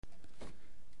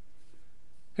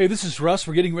Hey, this is Russ.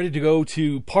 We're getting ready to go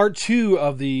to part 2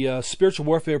 of the Spiritual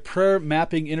Warfare Prayer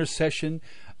Mapping Intercession.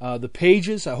 The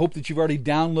pages, I hope that you've already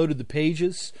downloaded the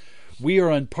pages. We are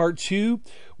on part 2.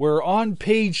 We're on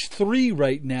page 3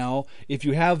 right now if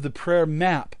you have the prayer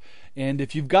map. And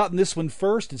if you've gotten this one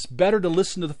first, it's better to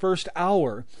listen to the first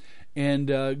hour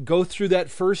and go through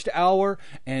that first hour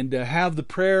and have the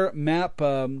prayer map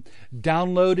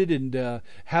downloaded and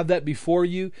have that before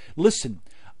you. Listen,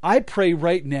 I pray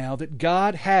right now that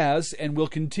God has and will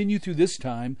continue through this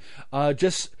time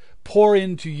just pour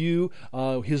into you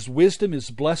His wisdom, His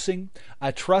blessing.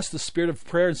 I trust the spirit of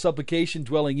prayer and supplication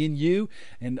dwelling in you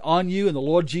and on you in the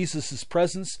Lord Jesus'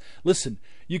 presence. Listen,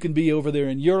 you can be over there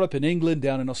in Europe, in England,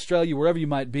 down in Australia, wherever you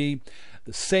might be.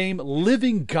 The same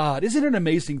living God. Isn't it an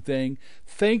amazing thing?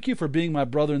 Thank you for being my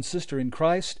brother and sister in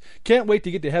Christ. Can't wait to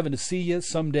get to heaven to see you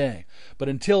someday. But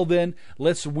until then,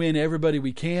 let's win everybody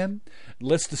we can.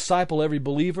 Let's disciple every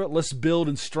believer. Let's build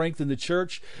and strengthen the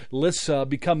church. Let's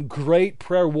become great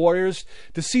prayer warriors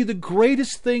to see the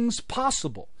greatest things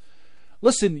possible.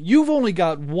 Listen, you've only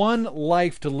got one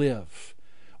life to live.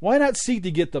 Why not seek to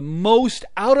get the most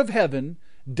out of heaven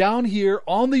down here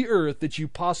on the earth that you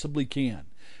possibly can?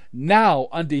 Now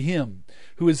unto Him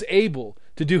who is able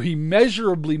to do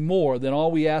immeasurably more than all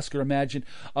we ask or imagine,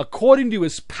 according to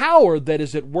His power that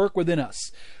is at work within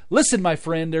us. Listen, my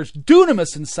friend, there's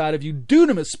dunamis inside of you,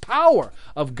 dunamis power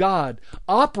of God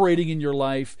operating in your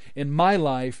life, in my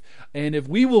life. And if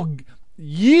we will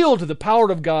yield to the power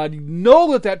of God,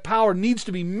 know that that power needs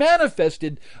to be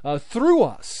manifested through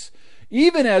us.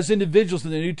 Even as individuals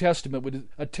in the New Testament would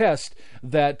attest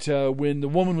that when the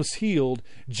woman was healed,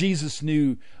 Jesus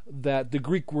knew that the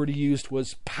Greek word He used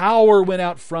was power went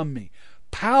out from me.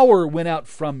 Power went out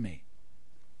from me.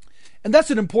 And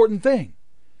that's an important thing.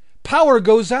 Power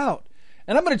goes out.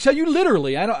 And I'm going to tell you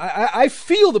literally, I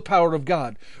feel the power of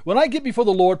God. When I get before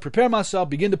the Lord, prepare myself,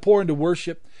 begin to pour into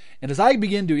worship, and as I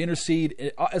begin to intercede,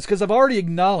 it's because I've already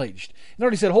acknowledged and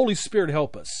already said, Holy Spirit,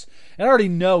 help us. And I already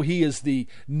know He is the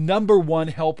number one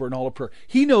helper in all of prayer.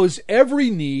 He knows every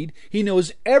need. He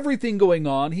knows everything going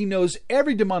on. He knows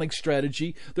every demonic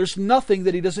strategy. There's nothing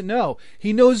that He doesn't know.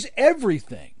 He knows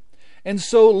everything. And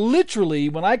so literally,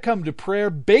 when I come to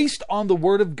prayer based on the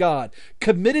Word of God,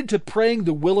 committed to praying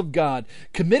the will of God,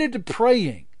 committed to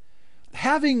praying,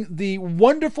 having the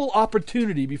wonderful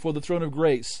opportunity before the throne of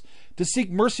grace to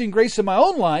seek mercy and grace in my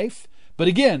own life. But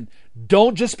again,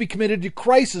 don't just be committed to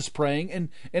crisis praying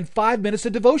and 5 minutes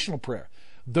of devotional prayer.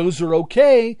 Those are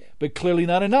okay, but clearly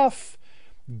not enough.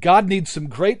 God needs some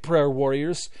great prayer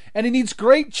warriors, and He needs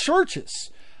great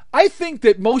churches. I think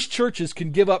that most churches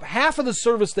can give up half of the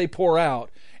service they pour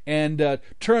out and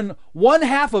turn one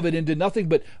half of it into nothing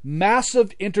but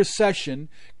massive intercession,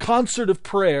 concert of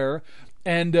prayer,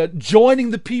 and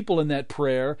joining the people in that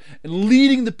prayer and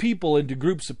leading the people into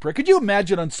groups of prayer. Could you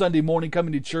imagine on Sunday morning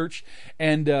coming to church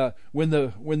and when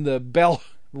the bell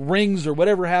rings or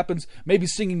whatever happens, maybe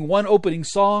singing one opening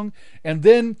song, and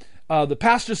then the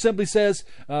pastor simply says,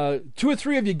 2 or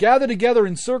 3 of you gather together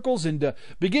in circles and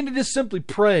begin to just simply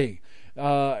pray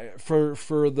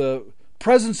for the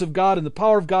presence of God and the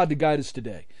power of God to guide us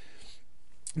today.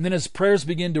 And then as prayers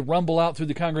begin to rumble out through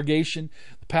the congregation,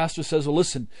 the pastor says, well,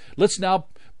 listen, let's now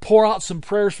pour out some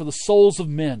prayers for the souls of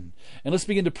men. And let's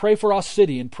begin to pray for our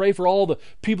city and pray for all the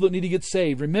people that need to get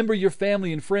saved. Remember your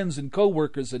family and friends and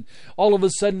co-workers. And all of a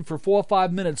sudden, for 4 or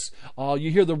 5 minutes,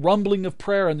 you hear the rumbling of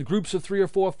prayer in the groups of 3 or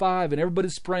 4 or 5, and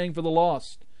everybody's praying for the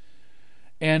lost.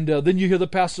 And then you hear the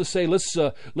pastor say,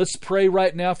 let's pray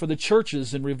right now for the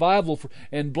churches and revival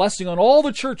and blessing on all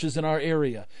the churches in our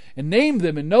area. And name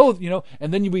them and know,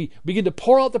 and then we begin to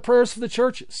pour out the prayers for the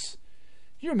churches.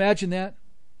 Can you imagine that?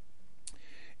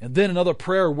 And then another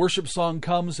prayer or worship song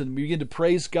comes and we begin to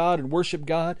praise God and worship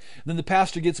God. And then the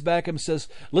pastor gets back and says,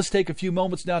 let's take a few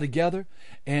moments now together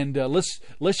and let's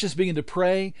just begin to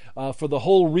pray for the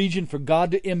whole region, for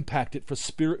God to impact it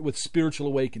with spiritual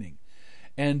awakening.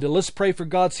 And let's pray for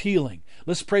God's healing.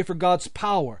 Let's pray for God's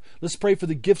power. Let's pray for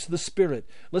the gifts of the Spirit.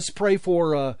 Let's pray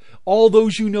for all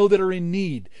those you know that are in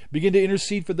need. Begin to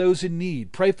intercede for those in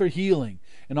need. Pray for healing.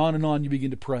 And on you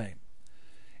begin to pray.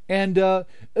 And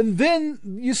then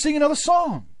you sing another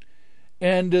song.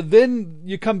 And then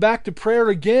you come back to prayer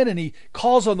again, and He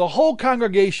calls on the whole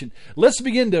congregation. Let's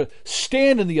begin to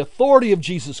stand in the authority of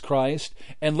Jesus Christ,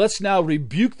 and let's now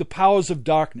rebuke the powers of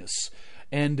darkness.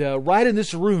 And right in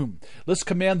this room, let's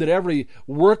command that every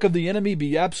work of the enemy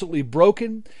be absolutely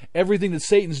broken, everything that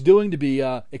Satan's doing to be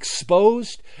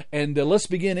exposed, and let's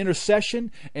begin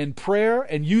intercession and prayer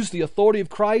and use the authority of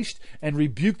Christ and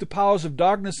rebuke the powers of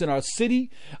darkness in our city,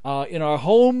 in our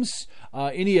homes,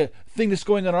 anything that's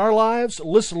going on in our lives.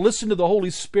 Listen to the Holy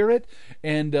Spirit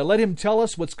and let Him tell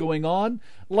us what's going on,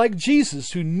 like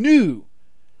Jesus, who knew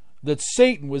that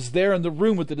Satan was there in the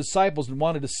room with the disciples and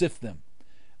wanted to sift them.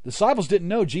 The disciples didn't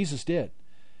know, Jesus did.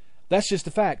 That's just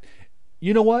a fact.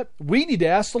 You know what? We need to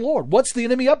ask the Lord, what's the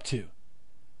enemy up to?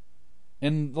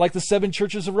 And like the 7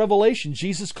 churches of Revelation,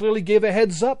 Jesus clearly gave a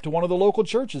heads up to one of the local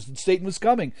churches that Satan was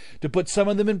coming to put some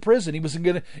of them in prison. He was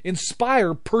going to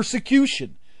inspire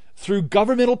persecution through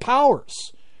governmental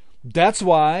powers. That's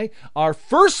why our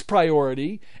first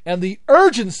priority and the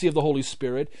urgency of the Holy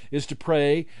Spirit is to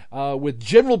pray with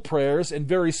general prayers and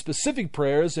very specific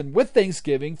prayers and with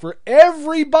thanksgiving for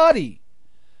everybody,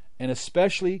 and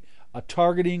especially a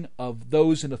targeting of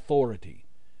those in authority,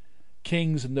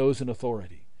 kings and those in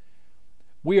authority.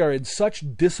 We are in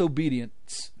such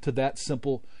disobedience to that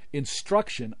simple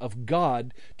instruction of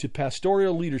God to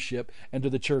pastoral leadership and to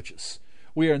the churches.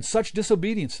 We are in such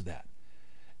disobedience to that.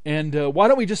 And why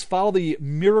don't we just follow the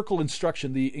miracle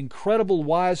instruction, the incredible,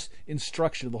 wise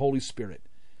instruction of the Holy Spirit?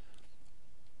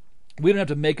 We don't have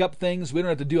to make up things. We don't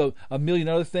have to do a million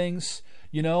other things.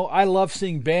 You know, I love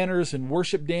seeing banners and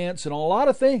worship dance and a lot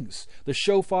of things. The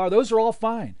shofar, those are all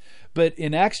fine. But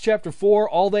in Acts chapter 4,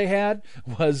 all they had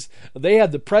was, they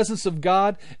had the presence of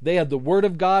God, they had the Word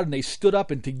of God, and they stood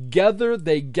up and together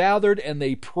they gathered and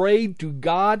they prayed to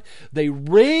God. They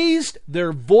raised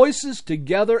their voices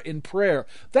together in prayer.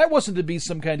 That wasn't to be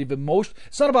some kind of emotion.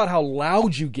 It's not about how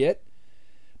loud you get,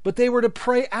 but they were to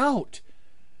pray out.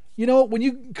 You know, when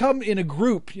you come in a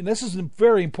group, and this is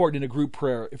very important in a group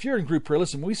prayer. If you're in group prayer,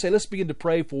 listen, when we say let's begin to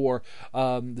pray for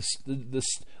this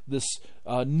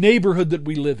neighborhood that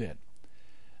we live in,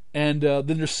 and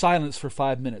then there's silence for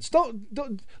 5 minutes.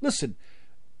 Don't listen.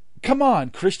 Come on,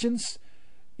 Christians.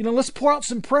 You know, let's pour out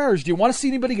some prayers. Do you want to see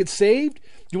anybody get saved?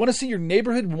 Do you want to see your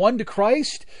neighborhood won to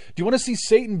Christ? Do you want to see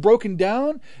Satan broken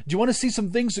down? Do you want to see some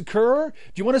things occur?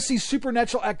 Do you want to see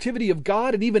supernatural activity of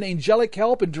God and even angelic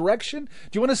help and direction?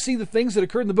 Do you want to see the things that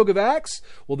occurred in the book of Acts?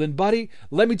 Well then, buddy,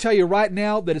 let me tell you right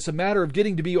now that it's a matter of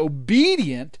getting to be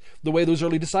obedient the way those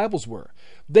early disciples were.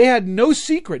 They had no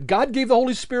secret. God gave the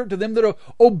Holy Spirit to them that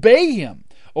obey Him.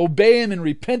 Obey Him in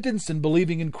repentance and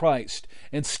believing in Christ.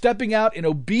 And stepping out in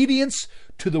obedience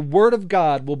to the Word of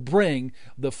God will bring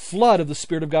the flood of the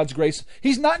Spirit of God's grace.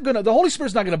 The Holy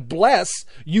Spirit's not going to bless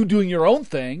you doing your own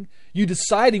thing, you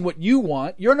deciding what you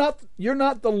want. You're not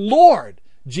the Lord,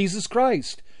 Jesus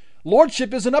Christ.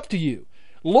 Lordship isn't up to you.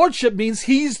 Lordship means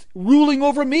He's ruling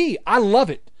over me. I love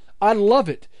it. I love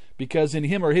it. Because in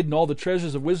Him are hidden all the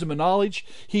treasures of wisdom and knowledge.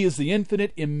 He is the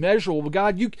infinite, immeasurable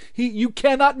God. You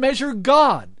cannot measure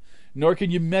God, nor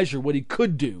can you measure what He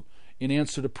could do in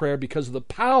answer to prayer because of the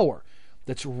power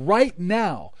that's right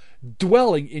now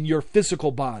dwelling in your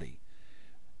physical body.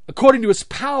 According to His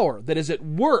power that is at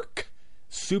work,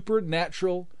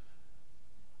 supernatural,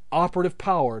 operative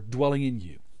power dwelling in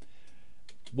you.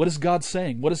 What is God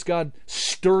saying? What is God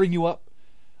stirring you up?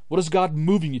 What is God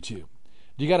moving you to?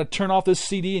 You got to turn off this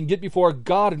CD and get before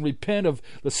God and repent of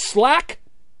the slack?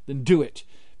 Then do it.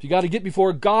 If you got to get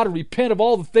before God and repent of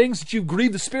all the things that you've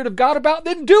grieved the Spirit of God about,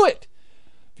 then do it.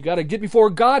 If you got to get before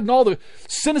God and all the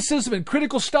cynicism and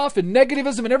critical stuff and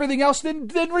negativism and everything else, then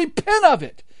repent of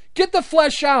it. Get the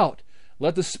flesh out.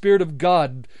 Let the Spirit of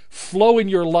God flow in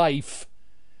your life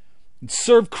and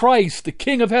serve Christ, the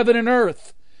King of heaven and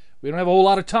earth. We don't have a whole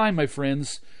lot of time, my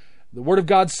friends. The Word of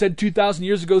God said 2,000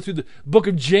 years ago through the book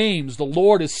of James, the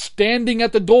Lord is standing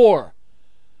at the door.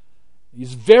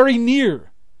 He's very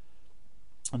near.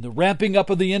 And the ramping up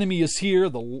of the enemy is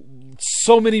here.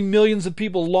 So many millions of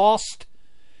people lost.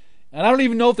 And I don't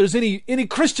even know if there's any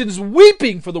Christians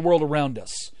weeping for the world around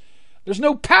us. There's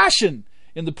no passion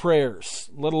in the prayers,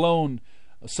 let alone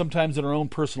sometimes in our own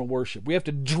personal worship. We have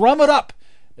to drum it up.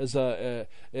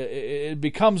 It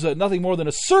becomes nothing more than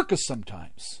a circus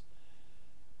sometimes.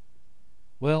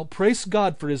 Well, praise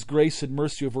God for His grace and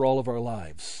mercy over all of our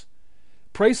lives.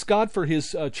 Praise God for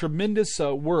His tremendous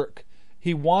work.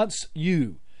 He wants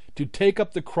you to take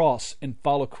up the cross and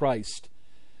follow Christ.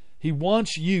 He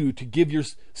wants you to give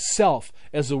yourself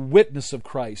as a witness of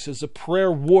Christ, as a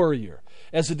prayer warrior,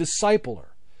 as a discipler,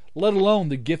 let alone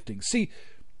the gifting. See,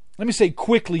 let me say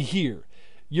quickly here,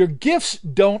 your gifts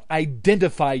don't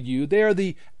identify you. They are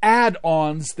the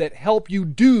add-ons that help you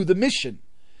do the mission.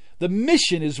 The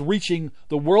mission is reaching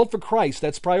the world for Christ.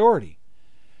 That's priority.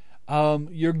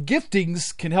 Your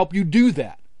giftings can help you do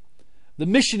that. The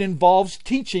mission involves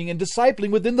teaching and discipling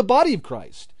within the body of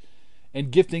Christ.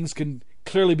 And giftings can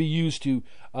clearly be used to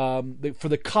for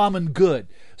the common good.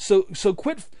 So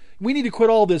quit. We need to quit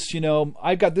all this,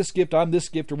 I've got this gift, I'm this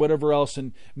gift, or whatever else,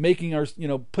 and making our,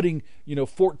 putting,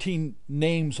 14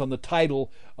 names on the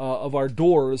title of our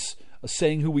doors,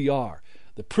 saying who we are.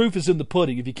 The proof is in the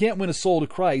pudding. If you can't win a soul to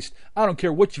Christ, I don't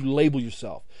care what you label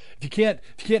yourself. If you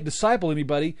can't disciple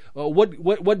anybody,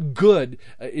 what good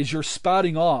is your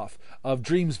spouting off of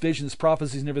dreams, visions,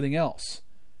 prophecies, and everything else?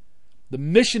 The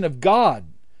mission of God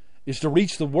is to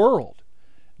reach the world.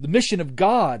 The mission of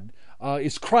God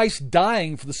is Christ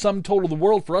dying for the sum total of the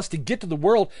world for us to get to the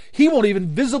world. He won't even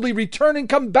visibly return and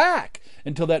come back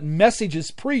until that message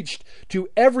is preached to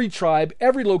every tribe,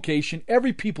 every location,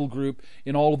 every people group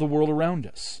in all of the world around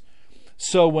us.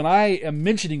 So when I am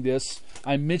mentioning this,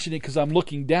 I'm mentioning it because I'm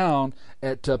looking down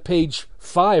at page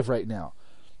 5 right now.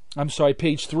 I'm sorry,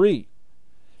 page 3.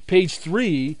 Page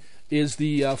 3 is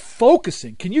the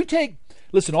focusing. Can you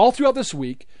listen, all throughout this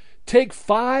week, take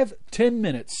 5-10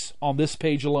 minutes on this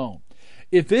page alone.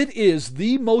 If it is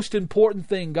the most important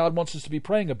thing God wants us to be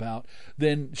praying about,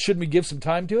 then shouldn't we give some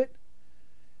time to it?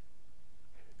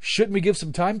 Shouldn't we give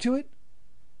some time to it?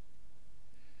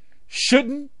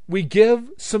 Shouldn't we give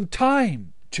some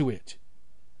time to it?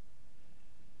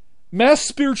 Mass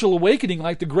spiritual awakening,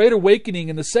 like the Great Awakening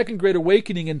and the Second Great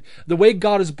Awakening, and the way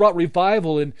God has brought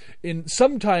revival, and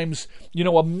sometimes,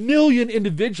 1 million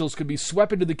individuals could be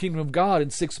swept into the kingdom of God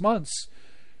in 6 months.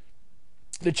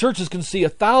 The churches can see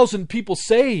 1,000 people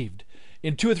saved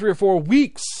in 2 or 3 or 4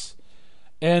 weeks.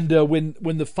 And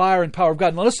when the fire and power of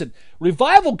God. Now listen,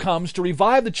 revival comes to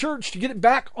revive the church, to get it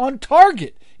back on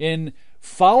target in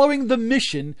following the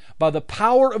mission by the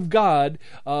power of God,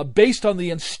 based on the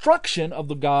instruction of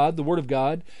the Word of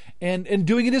God, and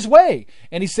doing it His way.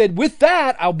 And He said, with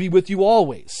that, I'll be with you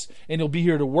always. And He'll be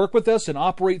here to work with us and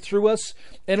operate through us.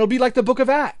 And it'll be like the book of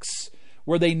Acts,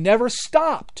 where they never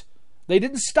stopped. They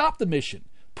didn't stop the mission.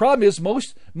 Problem is,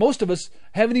 most of us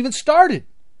haven't even started.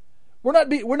 We're not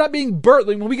being birthed.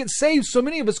 When we get saved, so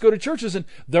many of us go to churches, and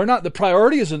they're not. The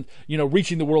priority isn't,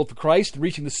 reaching the world for Christ,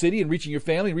 reaching the city, and reaching your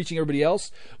family, and reaching everybody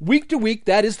else. Week to week,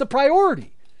 that is the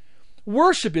priority.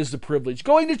 Worship is the privilege.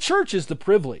 Going to church is the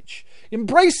privilege.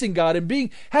 Embracing God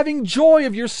and having joy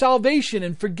of your salvation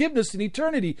and forgiveness and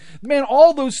eternity. Man,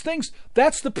 all those things,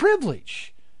 that's the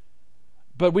privilege.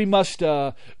 But we must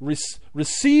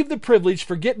receive the privilege,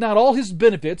 forget not all His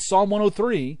benefits, Psalm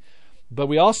 103. But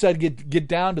we also had to get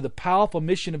down to the powerful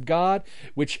mission of God,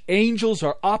 which angels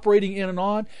are operating in and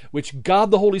on, which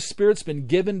God the Holy Spirit's been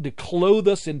given to clothe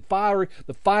us in fire,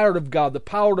 the fire of God, the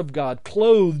power of God,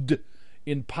 clothed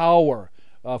in power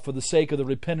for the sake of the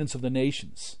repentance of the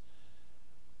nations.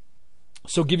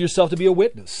 So give yourself to be a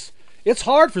witness. It's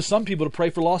hard for some people to pray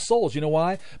for lost souls. You know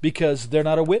why? Because they're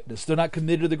not a witness. They're not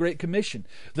committed to the Great Commission.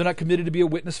 They're not committed to be a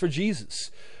witness for Jesus.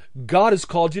 God has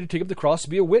called you to take up the cross to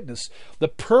be a witness. The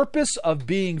purpose of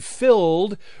being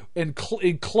filled and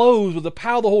clothed with the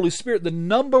power of the Holy Spirit, the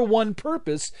number one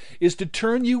purpose is to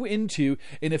turn you into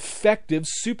an effective,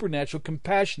 supernatural,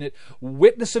 compassionate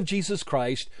witness of Jesus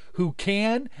Christ, who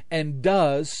can and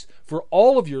does, for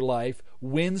all of your life,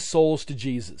 win souls to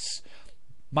Jesus.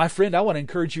 My friend, I want to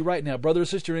encourage you right now, brother or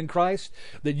sister in Christ,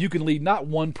 that you can lead not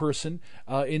one person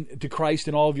to Christ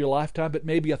in all of your lifetime, but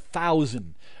maybe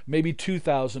 1,000, maybe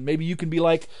 2,000. Maybe you can be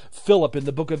like Philip in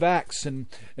the book of Acts and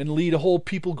lead a whole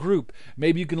people group.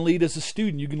 Maybe you can lead as a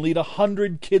student. You can lead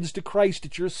 100 kids to Christ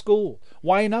at your school.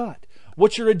 Why not?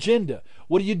 What's your agenda?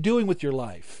 What are you doing with your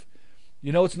life?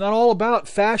 It's not all about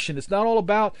fashion. It's not all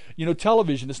about,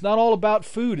 television. It's not all about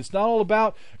food. It's not all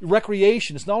about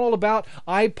recreation. It's not all about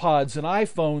iPods and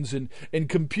iPhones and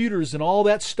computers and all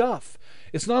that stuff.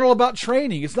 It's not all about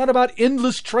training. It's not about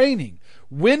endless training.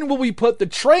 When will we put the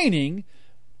training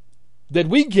that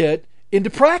we get into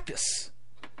practice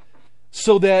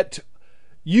so that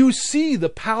you see the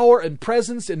power and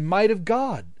presence and might of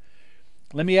God?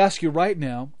 Let me ask you right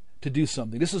now to do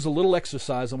something. This is a little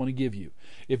exercise I want to give you.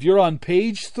 If you're on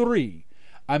page 3,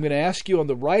 I'm going to ask you on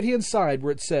the right-hand side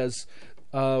where it says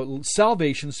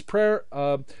salvations, prayer,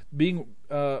 being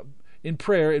in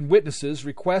prayer and witnesses,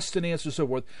 requests and answers, so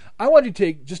forth. I want you to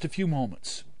take just a few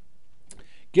moments.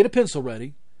 Get a pencil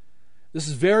ready. This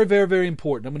is very, very, very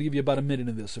important. I'm going to give you about a minute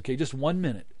of this, okay? Just 1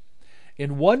 minute.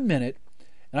 In 1 minute,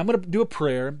 and I'm going to do a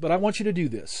prayer, but I want you to do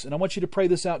this, and I want you to pray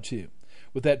this out too.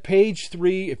 With that page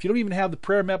 3, if you don't even have the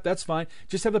prayer map, that's fine.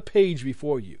 Just have a page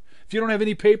before you. If you don't have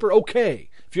any paper, okay.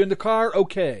 If you're in the car,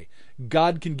 okay.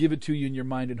 God can give it to you in your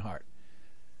mind and heart.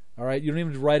 All right? You don't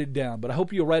even have to write it down, but I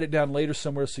hope you'll write it down later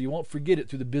somewhere so you won't forget it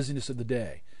through the busyness of the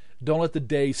day. Don't let the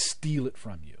day steal it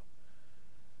from you.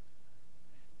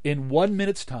 In 1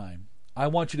 minute's time, I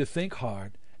want you to think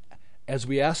hard as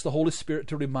we ask the Holy Spirit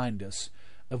to remind us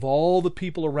of all the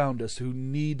people around us who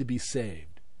need to be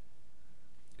saved.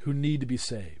 Who need to be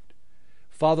saved.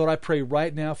 Father, I pray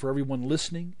right now for everyone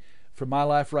listening, for my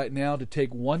life right now, to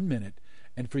take 1 minute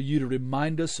and for you to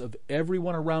remind us of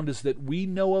everyone around us that we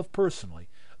know of personally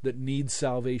that needs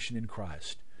salvation in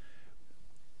Christ.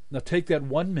 Now take that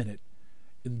 1 minute.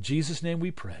 In Jesus' name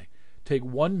we pray. Take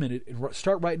 1 minute and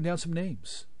start writing down some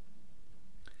names.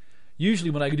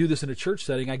 Usually when I do this in a church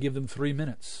setting, I give them 3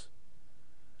 minutes.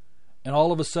 And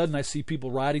all of a sudden I see people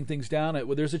writing things down.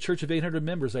 Well, there's a church of 800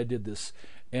 members I did this.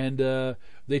 And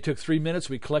they took 3 minutes.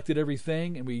 We collected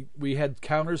everything, and we had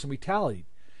counters, and we tallied.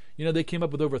 You know, they came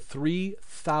up with over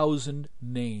 3,000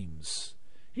 names.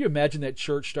 Can you imagine that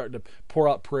church starting to pour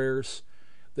out prayers?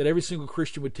 That every single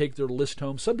Christian would take their list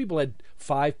home. Some people had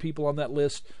 5 people on that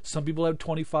list. Some people had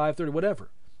 25, 30,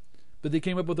 whatever. But they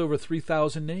came up with over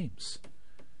 3,000 names.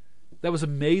 That was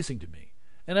amazing to me.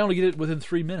 And I only get it within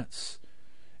 3 minutes.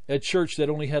 At church that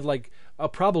only had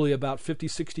probably about 50,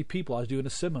 60 people. I was doing a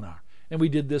seminar. And we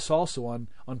did this also on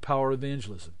power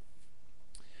evangelism.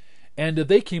 And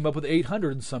they came up with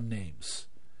 800 and some names.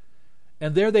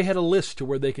 And there they had a list to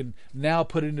where they can now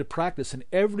put it into practice. And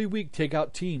every week take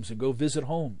out teams and go visit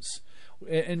homes.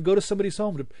 And go to somebody's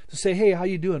home to say, hey, how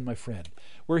you doing, my friend?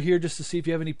 We're here just to see if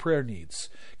you have any prayer needs.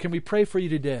 Can we pray for you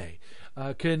today?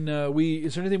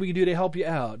 Is there anything we can do to help you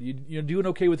out? You're doing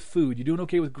okay with food? You doing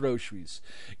okay with groceries?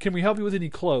 Can we help you with any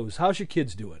clothes? How's your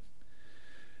kids doing?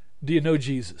 Do you know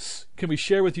Jesus? Can we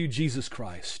share with you Jesus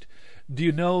Christ? Do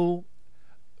you know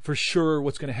for sure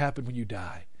what's going to happen when you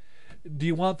die? Do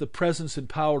you want the presence and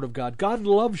power of God? God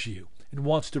loves you and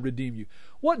wants to redeem you.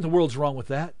 What in the world's wrong with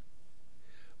that?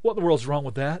 What in the world's wrong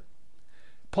with that?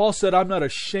 Paul said, I'm not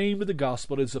ashamed of the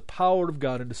gospel. It is the power of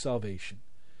God unto salvation.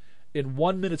 In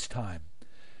 1 minute's time,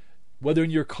 whether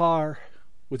in your car,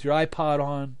 with your iPod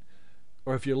on,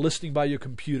 or if you're listening by your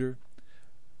computer,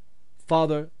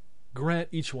 Father, grant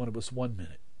each one of us 1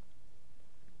 minute.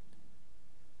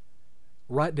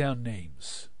 Write down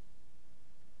names.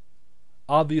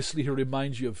 Obviously, he'll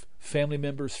remind you of family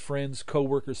members, friends,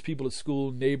 co-workers, people at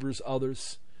school, neighbors,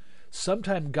 others.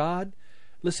 Sometime God,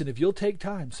 listen, if you'll take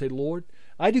time, say, Lord,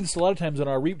 I do this a lot of times on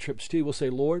our REAP trips too. We'll say,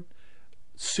 Lord,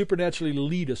 supernaturally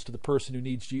lead us to the person who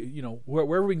needs you,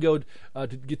 wherever we can go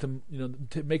to get them,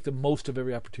 to make the most of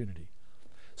every opportunity.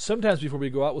 Sometimes before we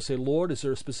go out, we'll say, Lord, is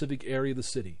there a specific area of the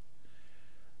city?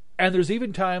 And there's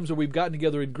even times where we've gotten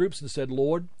together in groups and said,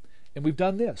 Lord, and we've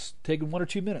done this, taken 1 or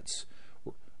 2 minutes,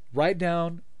 write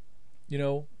down,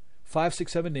 5,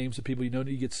 6, 7 names of people you know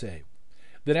need to get saved.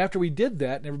 Then after we did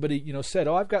that, and everybody, said,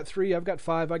 oh, I've got 3, I've got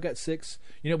 5, I've got 6.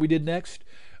 You know what we did next?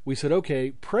 We said,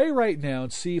 okay, pray right now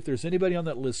and see if there's anybody on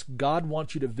that list God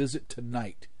wants you to visit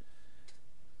tonight.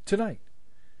 Tonight.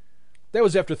 That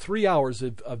was after 3 hours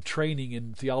of training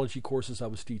in theology courses I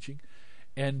was teaching.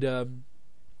 And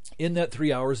in that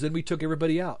 3 hours, then we took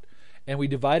everybody out. And we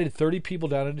divided 30 people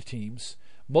down into teams.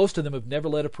 Most of them have never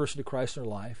led a person to Christ in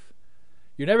their life.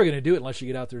 You're never going to do it unless you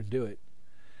get out there and do it.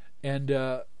 And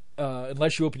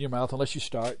unless you open your mouth, unless you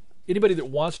start. Anybody that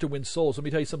wants to win souls, let me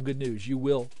tell you some good news. You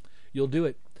will. You'll do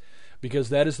it. Because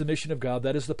that is the mission of God.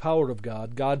 That is the power of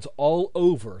God. God's all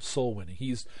over soul winning.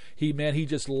 He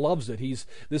just loves it.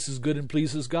 This is good and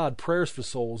pleases God. Prayers for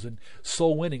souls and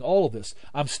soul winning, all of this.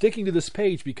 I'm sticking to this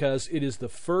page because it is the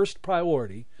first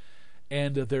priority,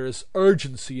 and there is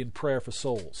urgency in prayer for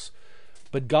souls.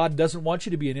 But God doesn't want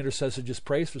you to be an intercessor, just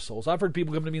prays for souls. I've heard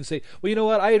people come to me and say, well, you know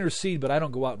what? I intercede, but I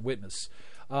don't go out and witness.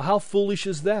 How foolish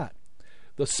is that?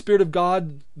 The Spirit of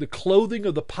God, the clothing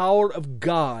of the power of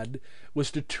God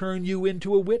was to turn you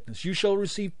into a witness. You shall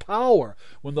receive power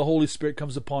when the Holy Spirit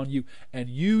comes upon you, and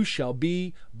you shall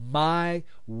be my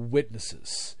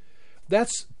witnesses.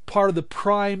 That's part of the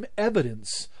prime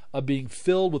evidence of being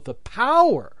filled with the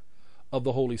power of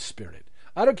the Holy Spirit.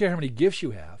 I don't care how many gifts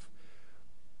you have.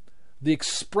 The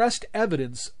expressed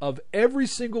evidence of every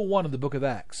single one in the book of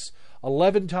Acts,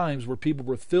 11 times where people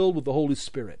were filled with the Holy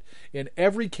Spirit. In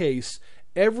every case,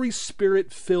 every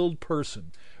Spirit-filled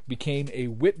person became a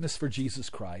witness for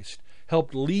Jesus Christ,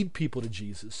 helped lead people to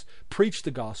Jesus, preached the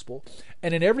gospel,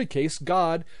 and in every case,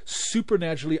 God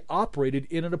supernaturally operated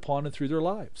in and upon and through their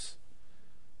lives.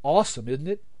 Awesome, isn't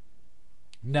it?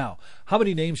 Now, how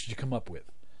many names did you come up with?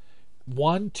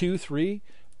 1, 2, 3?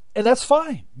 And that's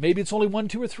fine. Maybe it's only 1,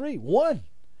 2, or 3. 1.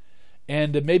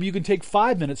 And maybe you can take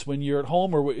 5 minutes when you're at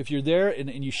home, or if you're there and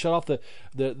you shut off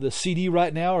the CD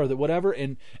right now or the whatever,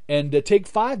 and take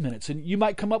 5 minutes, and you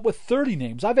might come up with 30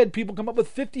 names. I've had people come up with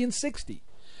 50 and 60.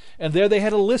 And there they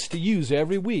had a list to use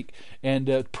every week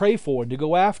and pray for and to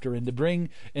go after and to bring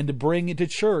into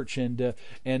church and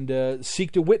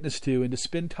seek to witness to and to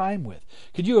spend time with.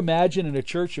 Could you imagine in a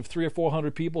church of 300 or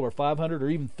 400 people or 500 or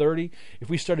even 30 if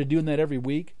we started doing that every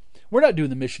week? We're not doing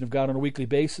the mission of God on a weekly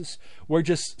basis. We're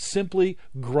just simply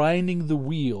grinding the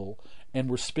wheel, and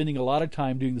we're spending a lot of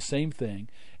time doing the same thing.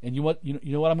 And you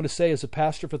know what I'm going to say as a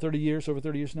pastor for 30 years, over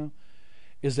 30 years now,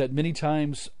 is that many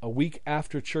times a week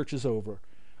after church is over,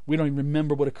 we don't even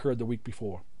remember what occurred the week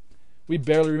before. We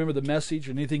barely remember the message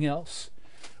or anything else.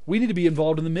 We need to be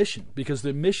involved in the mission, because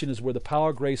the mission is where the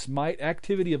power, grace, might,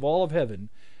 activity of all of heaven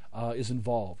is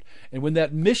involved. And when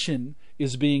that mission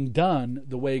is being done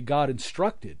the way God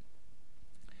instructed,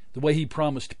 the way He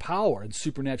promised power and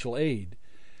supernatural aid,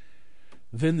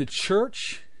 then the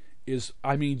church is,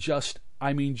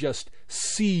 just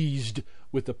seized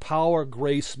with the power,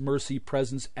 grace, mercy,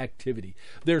 presence, activity.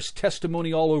 There's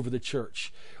testimony all over the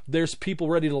church. There's people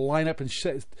ready to line up and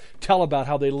tell about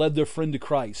how they led their friend to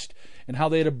Christ, and how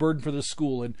they had a burden for their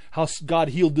school, and how God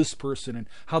healed this person, and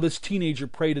how this teenager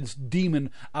prayed this demon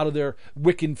out of their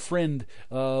wicked friend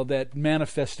that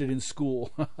manifested in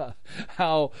school.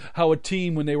 how a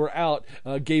team, when they were out,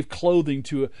 gave clothing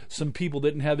to some people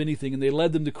that didn't have anything, and they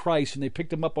led them to Christ, and they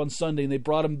picked them up on Sunday, and they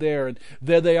brought them there, and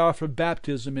there they are for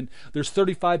baptism, and there's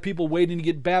 35 people waiting to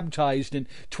get baptized, and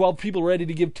 12 people ready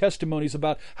to give testimonies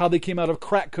about how they came out of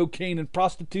crack cocaine and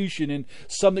prostitution, and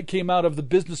some that came out of the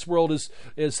business world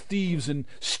as thieves and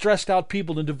stressed out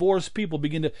people and divorced people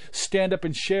begin to stand up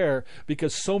and share,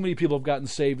 because so many people have gotten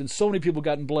saved and so many people have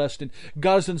gotten blessed, and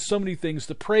God has done so many things.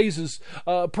 The praises,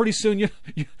 pretty soon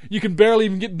you can barely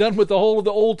even get done with the whole of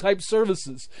the old type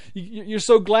services. You're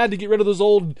so glad to get rid of those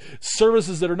old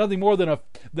services that are nothing more than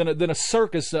a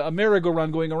circus, a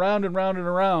merry-go-round going around and round and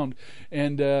around,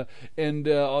 and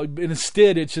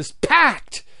instead it's just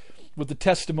packed with the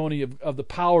testimony of the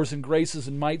powers and graces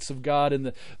and mights of God, and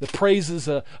the praises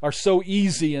are so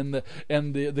easy, and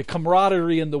the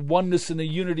camaraderie and the oneness and the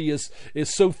unity is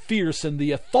so fierce, and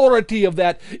the authority of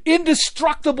that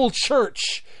indestructible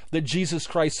church that Jesus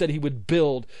Christ said He would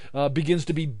build begins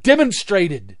to be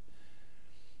demonstrated.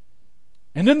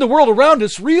 And then the world around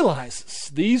us realizes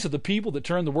these are the people that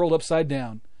turn the world upside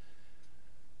down.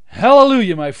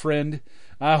 Hallelujah, my friend.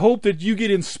 I hope that you get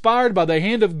inspired by the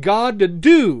hand of God to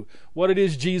do what it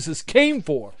is Jesus came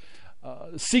for.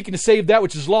 Seeking to save that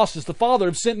which is lost, as the Father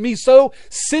have sent me, so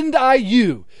send I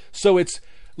you. So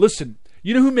listen,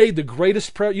 you know who made the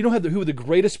greatest prayer? You know who the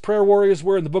greatest prayer warriors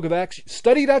were in the book of Acts?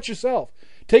 Study it out yourself.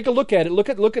 Take a look at it. Look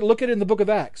at it in the book of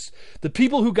Acts. The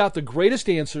people who got the greatest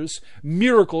answers,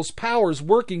 miracles, powers,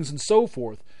 workings, and so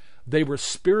forth, they were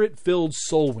Spirit-filled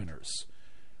soul winners.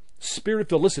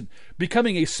 Spirit-filled. Listen,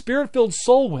 becoming a Spirit-filled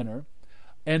soul winner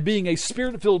and being a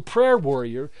Spirit-filled prayer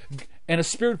warrior and a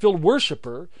Spirit-filled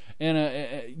worshiper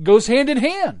goes hand in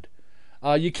hand.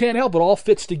 You can't help it. All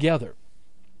fits together.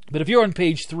 But if you're on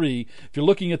page 3, if you're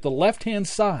looking at the left-hand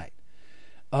side,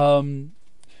 so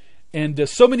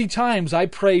many times I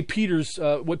pray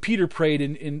what Peter prayed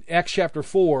in Acts chapter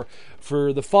 4,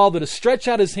 for the Father to stretch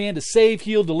out His hand to save,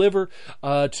 heal, deliver,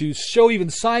 to show even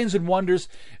signs and wonders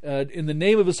in the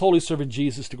name of His holy servant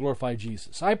Jesus, to glorify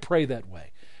Jesus. I pray that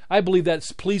way. I believe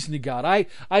that's pleasing to God.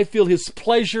 I feel His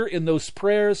pleasure in those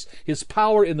prayers, His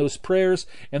power in those prayers.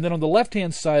 And then on the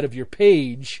left-hand side of your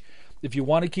page, if you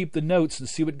want to keep the notes and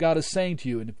see what God is saying to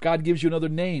you, and if God gives you another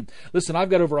name. Listen,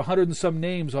 I've got over 100 and some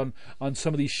names on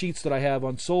some of these sheets that I have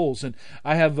on souls, and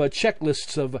I have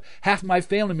checklists of half my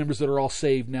family members that are all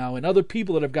saved now, and other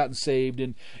people that have gotten saved,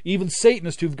 and even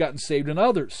Satanists who've gotten saved, and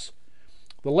others.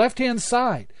 The left-hand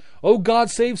side, oh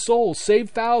God, save souls, save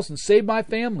thousands, save my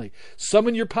family.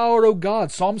 Summon your power, oh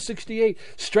God, Psalm 68.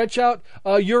 Stretch out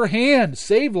your hand,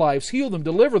 save lives, heal them,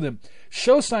 deliver them.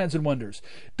 Show signs and wonders.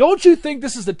 Don't you think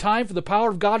this is the time for the power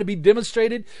of God to be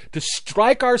demonstrated, to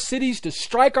strike our cities, to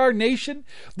strike our nation?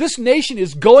 This nation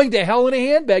is going to hell in a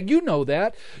handbag. You know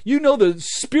that. You know the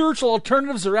spiritual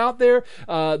alternatives are out there.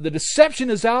 The deception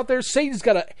is out there. Satan's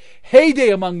got a heyday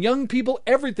among young people,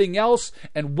 everything else.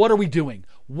 And what are we doing?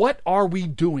 What are we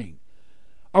doing?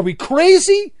 Are we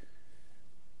crazy?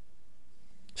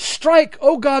 Strike,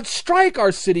 oh God, strike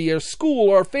our city, our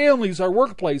school, our families, our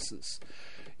workplaces.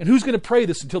 And who's going to pray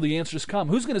this until the answers come?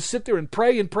 Who's going to sit there and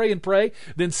pray and pray and pray?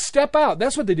 Then step out.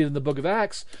 That's what they did in the book of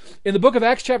Acts. In the book of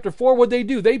Acts chapter 4, what did they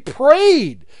do? They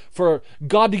prayed for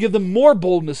God to give them more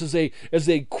boldness as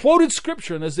they quoted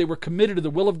Scripture and as they were committed to the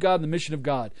will of God and the mission of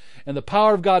God. And the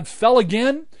power of God fell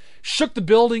again, shook the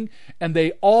building, and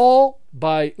they all,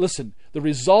 the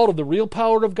result of the real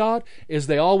power of God is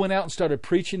they all went out and started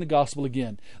preaching the gospel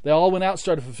again. They all went out and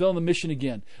started fulfilling the mission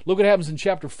again. Look what happens in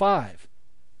chapter 5.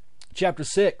 chapter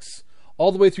 6,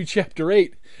 all the way through chapter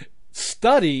 8.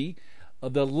 Study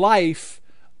the life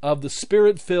of the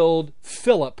Spirit-filled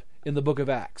Philip in the book of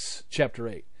Acts, chapter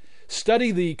 8.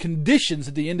 Study the conditions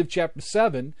at the end of chapter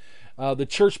 7, the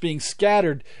church being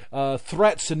scattered,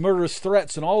 threats and murderous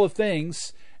threats and all the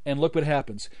things, and look what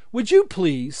happens. Would you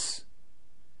please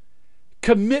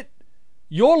commit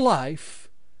your life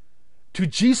to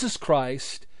Jesus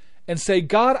Christ and say,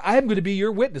 God, I'm going to be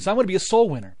your witness. I'm going to be a soul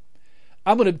winner.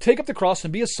 I'm going to take up the cross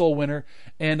and be a soul winner,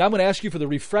 and I'm going to ask you for the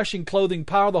refreshing, clothing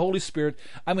power of the Holy Spirit.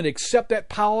 I'm going to accept that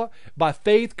power by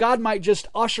faith. God might just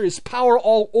usher His power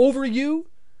all over you.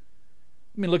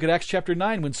 I mean, look at Acts chapter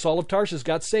 9 when Saul of Tarsus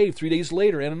got saved. 3 days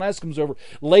later, Ananias comes over,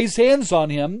 lays hands on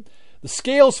him. The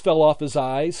scales fell off his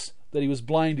eyes that he was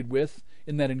blinded with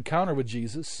in that encounter with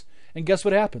Jesus. And guess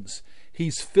what happens?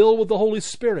 He's filled with the Holy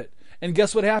Spirit. And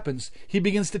guess what happens? He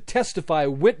begins to testify,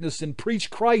 witness, and preach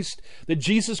Christ, that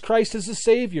Jesus Christ is the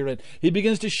Savior. And he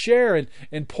begins to share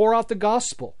and pour out the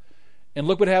gospel. And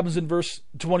look what happens in verse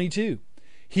 22.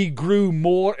 He grew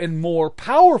more and more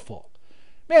powerful.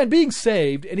 Man, being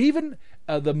saved, and even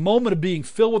the moment of being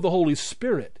filled with the Holy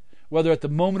Spirit, whether at the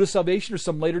moment of salvation or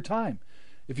some later time,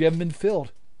 if you haven't been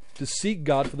filled, to seek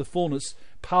God for the fullness,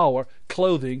 power,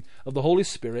 clothing of the Holy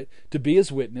Spirit, to be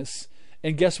His witness.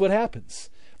 And guess what happens?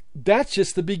 That's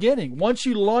just the beginning. Once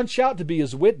you launch out to be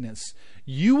His witness,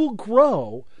 you will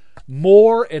grow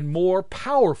more and more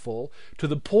powerful to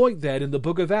the point that in the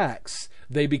book of Acts,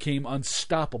 they became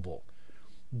unstoppable.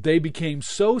 They became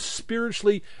so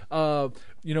spiritually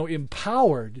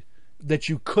empowered that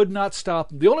you could not stop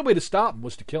them. The only way to stop them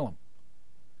was to kill them.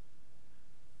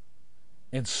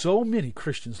 And so many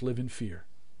Christians live in fear.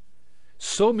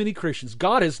 So many Christians.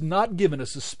 God has not given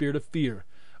us a spirit of fear,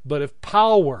 but of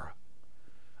power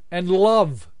and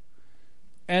love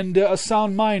and a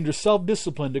sound mind or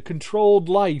self-discipline, a controlled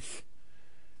life,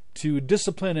 to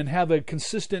discipline and have a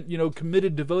consistent,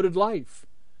 committed, devoted life.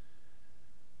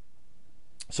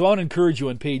 So I want to encourage you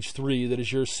on page 3 that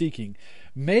as you're seeking,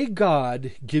 may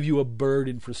God give you a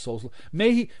burden for souls.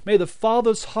 May the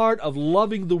Father's heart of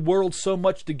loving the world so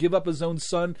much to give up His own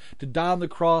Son to die on the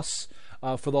cross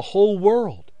for the whole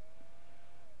world.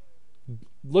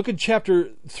 Look at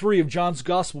chapter 3 of John's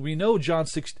Gospel. We know John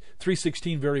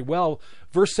 3:16 very well.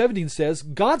 Verse 17 says,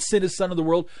 God sent His Son into the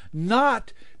world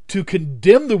not to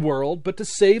condemn the world, but to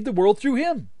save the world through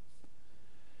Him.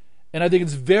 And I think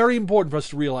it's very important for us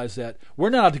to realize that. We're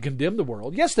not out to condemn the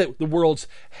world. Yes, that the world's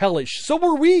hellish. So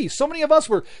were we. So many of us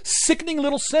were sickening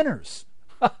little sinners.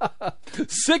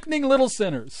 Sickening little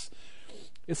sinners.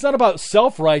 It's not about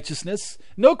self-righteousness.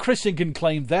 No Christian can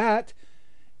claim that.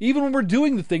 Even when we're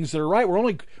doing the things that are right,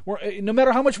 no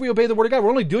matter how much we obey the Word of God, we're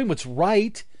only doing what's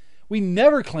right. We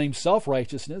never claim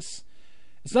self-righteousness.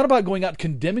 It's not about going out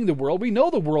condemning the world. We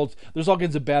know the world, there's all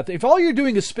kinds of bad things. If all you're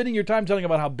doing is spending your time telling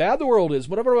about how bad the world is,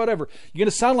 whatever, you're going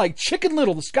to sound like Chicken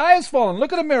Little. The sky has fallen.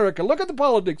 Look at America. Look at the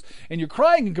politics. And you're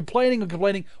crying and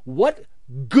complaining. What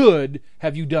good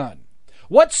have you done?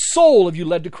 What soul have you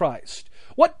led to Christ?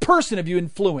 What person have you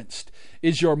influenced?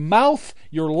 Is your mouth,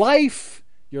 your life,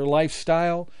 your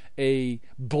lifestyle a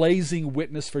blazing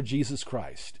witness for Jesus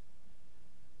Christ?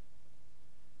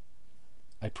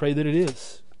 I pray that it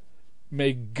is.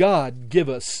 May God give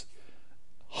us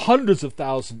hundreds of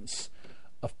thousands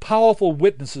of powerful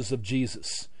witnesses of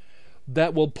Jesus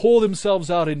that will pull themselves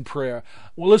out in prayer.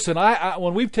 Well, listen,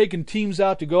 when we've taken teams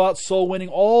out to go out soul winning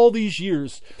all these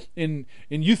years in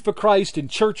Youth for Christ, in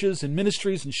churches, in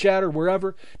ministries, in Shatter, wherever,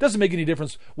 it doesn't make any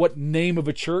difference what name of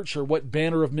a church or what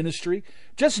banner of ministry.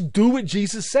 Just do what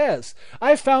Jesus says.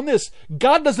 I found this.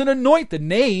 God doesn't anoint the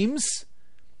names.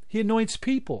 He anoints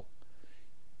people.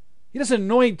 He doesn't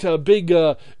anoint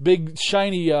big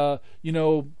shiny,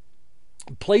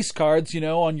 place cards,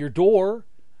 on your door.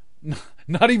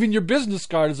 Not even your business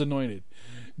card is anointed.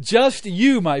 Just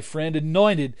you, my friend,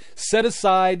 anointed, set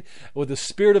aside with the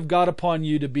Spirit of God upon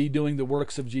you to be doing the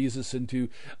works of Jesus and to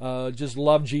just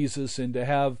love Jesus and to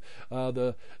have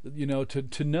to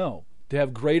know. To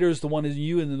have greater is the one in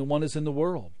you than the one is in the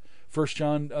world. 1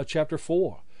 John chapter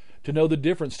 4. To know the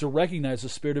difference, to recognize the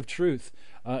Spirit of truth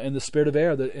and the Spirit of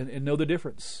error, and know the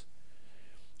difference.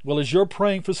 Well, as you're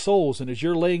praying for souls and as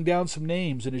you're laying down some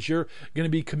names and as you're going to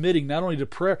be committing not only to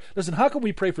prayer. Listen, how can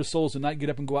we pray for souls and not get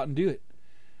up and go out and do it?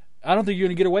 I don't think you're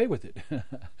going to get away with it.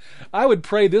 I would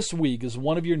pray this week as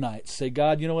one of your nights. Say,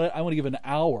 God, you know what? I want to give an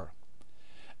hour.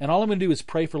 And all I'm going to do is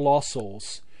pray for lost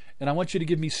souls. And I want you to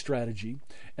give me strategy.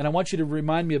 And I want you to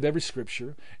remind me of every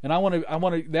scripture. And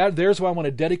there's why I want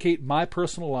to dedicate my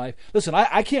personal life. Listen,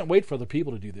 I can't wait for other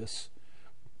people to do this.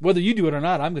 Whether you do it or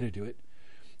not, I'm going to do it.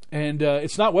 And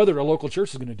it's not whether a local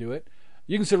church is going to do it.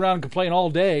 You can sit around and complain all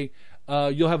day.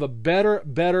 You'll have a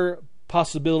better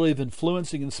possibility of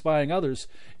influencing and inspiring others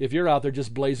if you're out there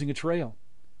just blazing a trail.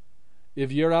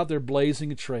 If you're out there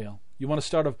blazing a trail. You want to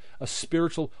start a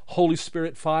spiritual Holy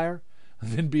Spirit fire?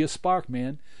 Then be a spark,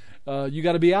 man. You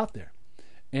got to be out there.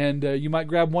 And you might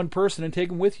grab one person and take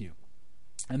them with you.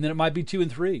 And then it might be 2 and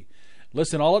 3.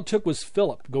 Listen, all it took was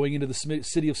Philip going into the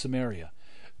city of Samaria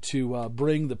to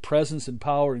bring the presence and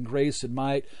power and grace and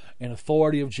might and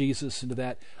authority of Jesus into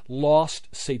that lost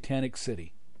satanic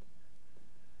city.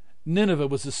 Nineveh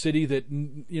was a city that,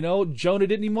 Jonah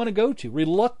didn't even want to go to.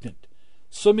 Reluctant.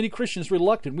 So many Christians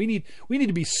reluctant. We need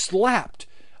to be slapped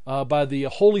by the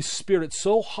Holy Spirit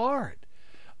so hard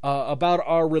about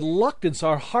our reluctance,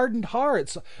 our hardened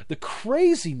hearts, the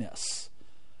craziness.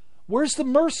 Where's the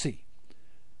mercy?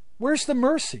 Where's the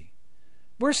mercy?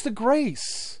 Where's the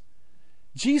grace?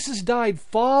 Jesus died.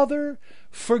 Father,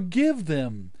 forgive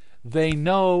them. They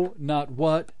know not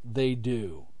what they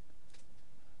do.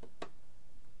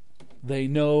 They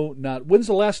know not. When's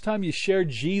the last time you shared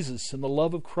Jesus and the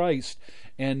love of Christ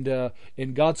and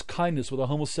God's kindness with a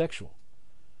homosexual?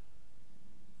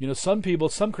 Some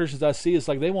Christians I see, it's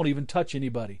like they won't even touch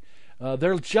anybody.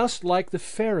 They're just like the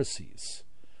Pharisees.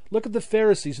 Look at the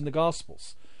Pharisees in the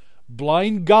Gospels.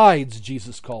 Blind guides,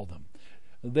 Jesus called them.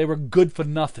 They were good for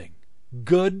nothing.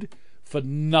 Good for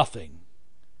nothing.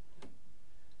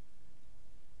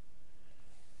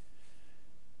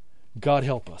 God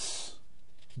help us.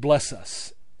 Bless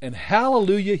us. And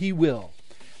hallelujah, He will.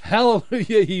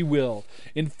 Hallelujah, He will.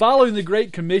 In following the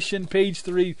Great Commission, page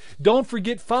 3, don't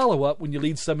forget follow-up when you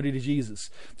lead somebody to Jesus.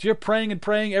 So you're praying and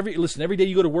praying. Every day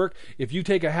you go to work, if you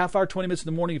take a half hour, 20 minutes in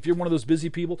the morning, if you're one of those busy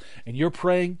people, and you're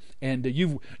praying, and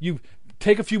you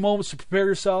take a few moments to prepare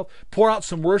yourself, pour out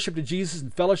some worship to Jesus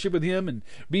and fellowship with Him, and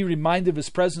be reminded of His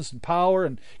presence and power,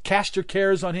 and cast your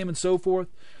cares on Him and so forth.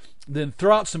 Then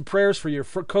throw out some prayers for your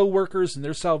co-workers and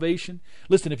their salvation.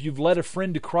 Listen, if you've led a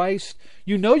friend to Christ,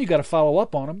 you got to follow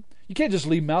up on them. You can't just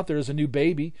leave them out there as a new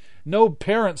baby. No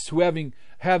parents who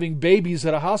having babies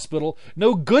at a hospital,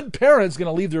 no good parent's going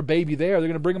to leave their baby there. They're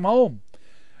going to bring them home.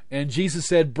 And Jesus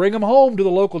said, bring them home to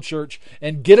the local church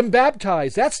and get them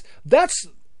baptized. That's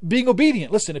being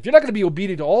obedient. Listen, if you're not going to be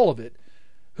obedient to all of it,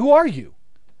 who are you?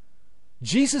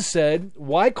 Jesus said,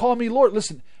 why call me Lord?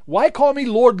 Listen, why call me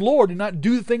Lord, Lord, and not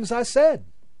do the things I said?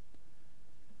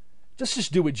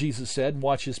 Just do what Jesus said and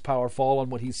watch His power fall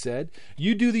on what He said.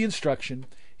 You do the instruction.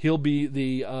 He'll be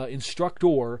the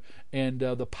instructor and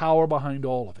the power behind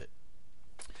all of it.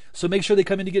 So make sure they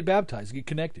come in to get baptized, get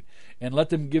connected, and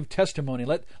let them give testimony.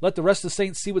 Let the rest of the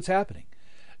saints see what's happening.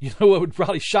 It would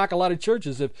probably shock a lot of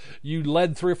churches if you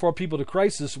led 3 or 4 people to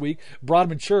Christ this week, brought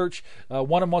them in church.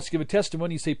 One of them wants to give a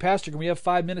testimony. You say, Pastor, can we have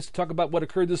 5 minutes to talk about what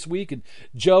occurred this week? And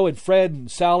Joe and Fred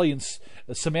and Sally and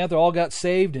Samantha all got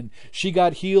saved, and she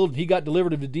got healed, and he got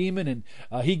delivered of a demon, and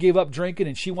he gave up drinking,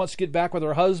 and she wants to get back with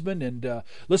her husband, and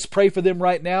let's pray for them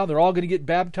right now. They're all going to get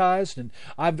baptized, and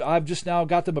I've just now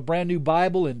got them a brand new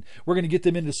Bible, and we're going to get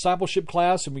them in discipleship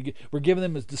class, and we're giving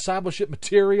them discipleship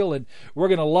material, and we're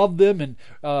going to love them, and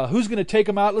who's going to take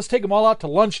them out? Let's take them all out to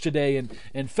lunch today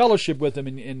and fellowship with them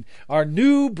and our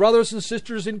new brothers and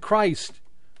sisters in Christ.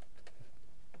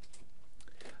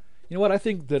 You know what? I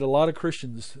think that a lot of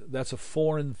Christians, that's a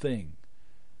foreign thing.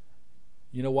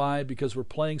 You know why? Because we're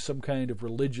playing some kind of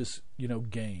religious,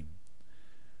 game.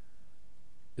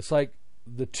 It's like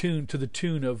the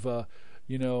tune of,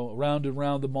 round and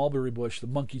round the mulberry bush, the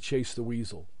monkey chased the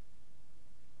weasel.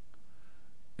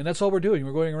 And that's all we're doing.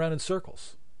 We're going around in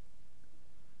circles.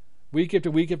 Week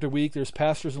after week after week, there's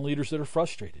pastors and leaders that are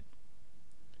frustrated.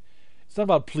 It's not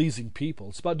about pleasing people.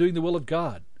 It's about doing the will of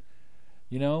God.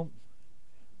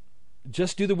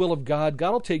 Just do the will of God.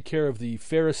 God will take care of the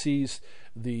Pharisees,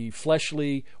 the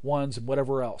fleshly ones, and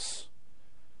whatever else.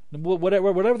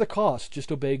 Whatever the cost, just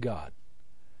obey God.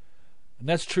 And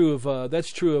that's true of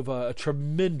a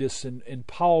tremendous and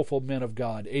powerful man of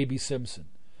God, A.B. Simpson,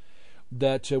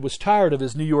 that was tired of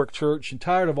his New York church and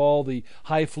tired of all the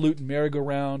highfalutin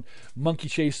merry-go-round, monkey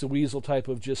chase the weasel type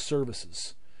of just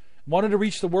services. Wanted to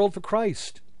reach the world for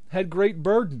Christ. Had great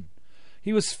burden.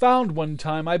 He was found one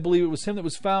time, I believe it was him that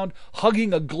was found,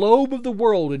 hugging a globe of the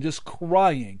world and just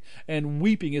crying and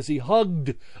weeping as he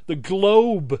hugged the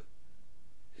globe,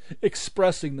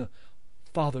 expressing the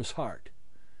Father's heart.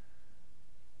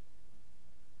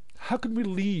 How can we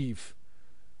leave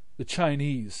the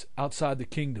Chinese outside the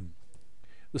kingdom?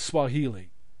 The Swahili.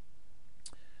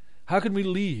 How can we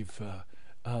leave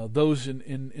those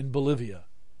in Bolivia?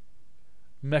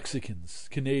 Mexicans,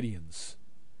 Canadians.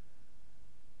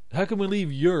 How can we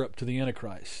leave Europe to the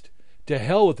Antichrist? To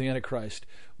hell with the Antichrist.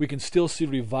 We can still see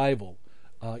revival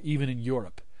even in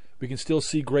Europe. We can still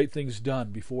see great things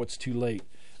done before it's too late.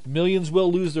 Millions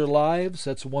will lose their lives,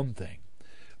 that's one thing.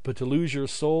 But to lose your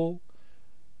soul,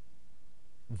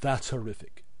 that's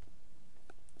horrific.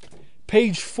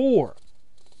 Page 4.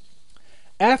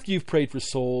 After you've prayed for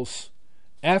souls,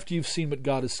 after you've seen what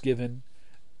God has given,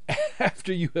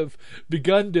 after you have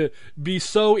begun to be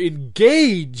so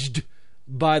engaged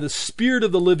by the Spirit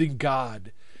of the living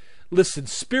God. Listen,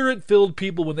 Spirit-filled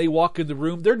people, when they walk in the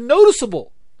room, they're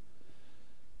noticeable.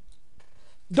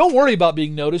 Don't worry about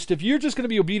being noticed. If you're just going to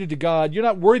be obedient to God, you're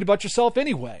not worried about yourself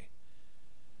anyway.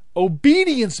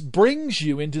 Obedience brings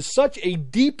you into such a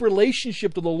deep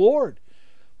relationship to the Lord.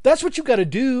 That's what you've got to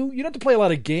do. You don't have to play a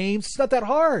lot of games. It's not that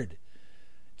hard.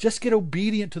 Just get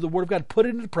obedient to the Word of God. Put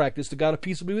it into practice. The God of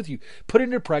peace will be with you. Put it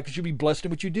into practice. You'll be blessed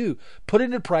in what you do. Put it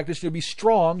into practice. You'll be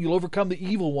strong. You'll overcome the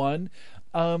evil one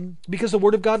because the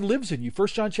Word of God lives in you. 1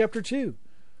 John chapter 2.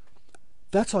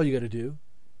 That's all you got to do.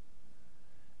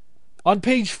 On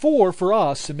page 4 for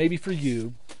us, and maybe for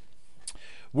you,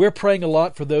 we're praying a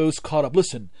lot for those caught up.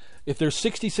 Listen, if there's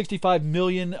 65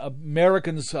 million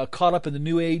Americans caught up in the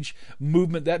New Age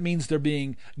movement, that means they're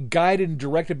being guided and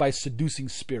directed by seducing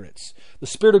spirits. The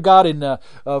Spirit of God in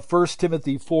 1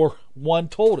 Timothy 4:1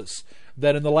 told us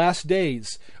that in the last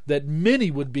days that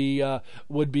many would be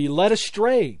led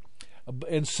astray,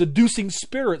 and seducing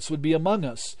spirits would be among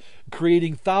us,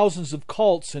 creating thousands of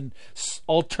cults and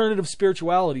alternative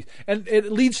spiritualities. And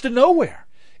it leads to nowhere.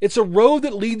 It's a road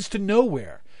that leads to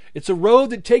nowhere. It's a road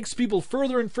that takes people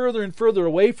further and further and further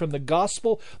away from the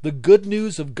gospel, the good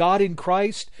news of God in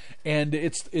Christ, and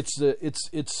it's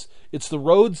the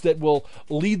roads that will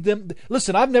lead them.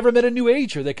 Listen, I've never met a New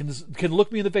Ager that can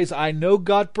look me in the face. I know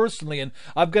God personally, and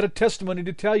I've got a testimony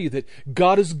to tell you that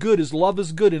God is good, His love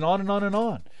is good, and on and on and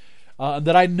on.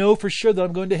 That I know for sure that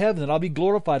I'm going to heaven, that I'll be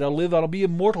glorified, I'll be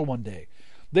immortal one day.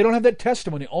 They don't have that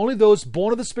testimony. Only those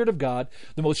born of the Spirit of God,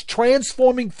 the most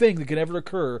transforming thing that can ever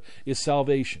occur is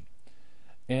salvation.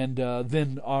 And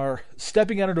then our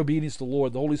stepping out in obedience to the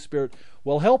Lord, the Holy Spirit,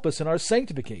 will help us in our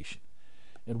sanctification.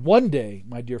 And one day,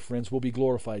 my dear friends, we'll be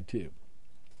glorified too.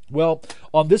 Well,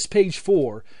 on this page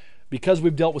 4, because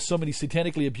we've dealt with so many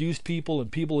satanically abused people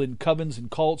and people in covens and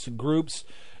cults and groups,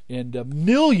 and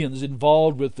millions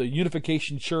involved with the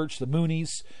Unification Church, the Moonies,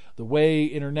 the Way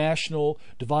International,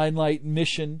 Divine Light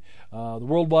Mission, the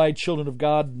Worldwide Children of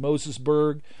God,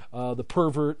 Mosesburg, the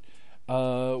Pervert.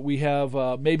 We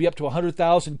have maybe up to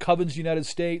 100,000 covens in the United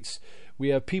States. We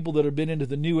have people that have been into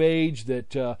the New Age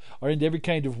that are into every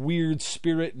kind of weird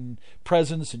spirit and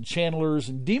presence and channelers.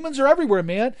 And demons are everywhere,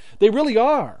 man. They really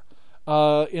are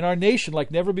in our nation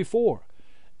like never before.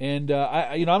 And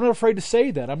I'm not afraid to say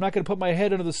that. I'm not going to put my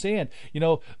head under the sand.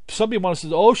 Some people want to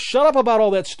say, "Oh, shut up about all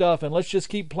that stuff, and let's just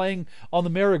keep playing on the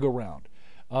merry-go-round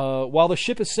while the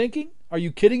ship is sinking." Are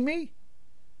you kidding me?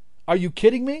 Are you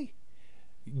kidding me?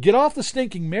 Get off the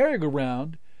stinking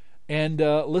merry-go-round, and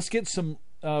let's get some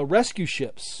rescue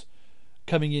ships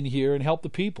coming in here and help the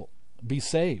people be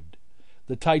saved.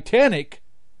 The Titanic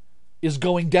is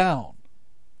going down.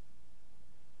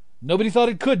 Nobody thought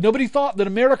it could. Nobody thought that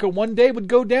America one day would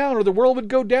go down or the world would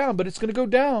go down, but it's going to go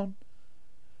down.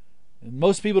 And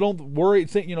most people don't worry,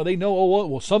 think, they know, oh,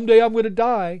 well, someday I'm going to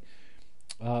die.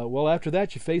 Well, after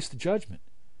that, you face the judgment.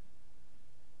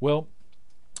 Well,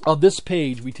 on this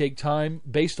page, we take time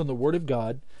based on the Word of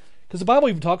God, because the Bible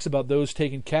even talks about those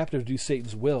taken captive to do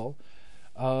Satan's will.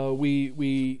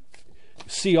 We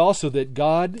see also that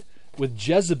God, with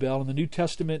Jezebel in the New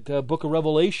Testament book of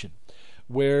Revelation,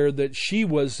 where that she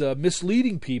was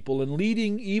misleading people and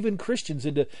leading even Christians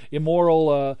into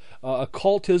immoral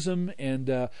occultism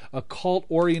and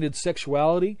occult-oriented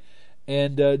sexuality.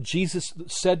 And Jesus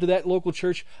said to that local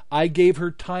church, "I gave her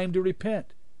time to repent."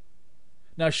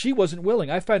 Now, she wasn't willing.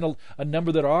 I find a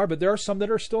number that are, but there are some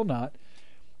that are still not.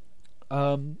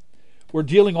 We're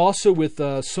dealing also with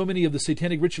so many of the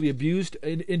satanic ritually abused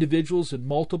individuals and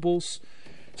multiples.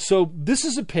 So this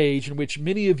is a page in which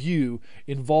many of you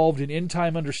involved in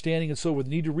end-time understanding and so forth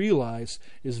need to realize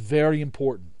is very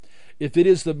important. If it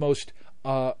is the most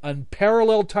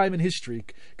unparalleled time in history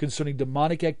concerning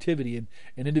demonic activity and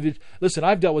individual. Listen,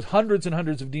 I've dealt with hundreds and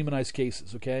hundreds of demonized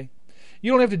cases, okay?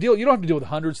 You don't have to deal with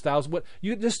hundreds, thousands.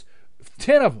 You just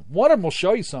 10 of them. One of them will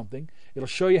show you something. It'll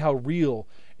show you how real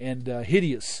and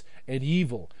hideous and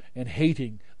evil and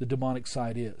hating the demonic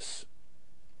side is.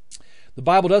 The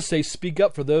Bible does say, "Speak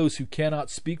up for those who cannot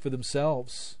speak for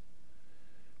themselves."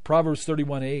 Proverbs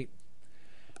 31:8.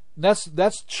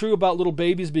 That's true about little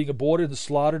babies being aborted and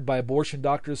slaughtered by abortion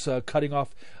doctors, cutting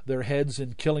off their heads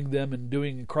and killing them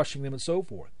and crushing them and so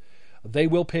forth. They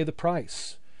will pay the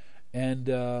price, and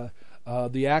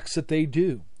the acts that they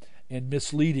do. and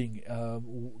misleading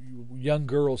young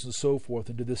girls and so forth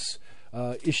into this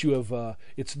issue of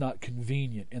it's not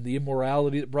convenient and the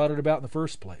immorality that brought it about in the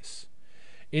first place.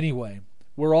 Anyway,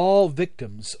 we're all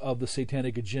victims of the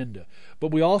satanic agenda,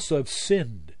 but we also have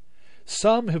sinned.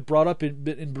 Some have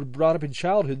been brought up in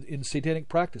childhood in satanic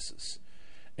practices.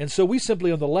 And so we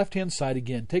simply, on the left-hand side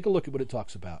again, take a look at what it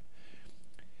talks about.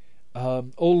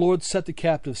 O Lord, set the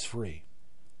captives free.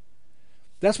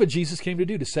 That's what Jesus came to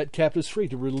do, to set captives free,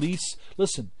 to release,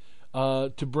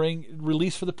 to bring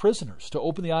release for the prisoners, to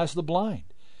open the eyes of the blind.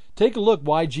 Take a look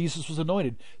why Jesus was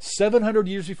anointed. 700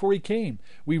 years before he came,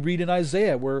 we read in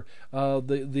Isaiah where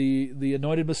the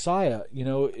anointed Messiah,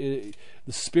 the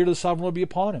Spirit of the Sovereign Lord be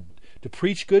upon him, to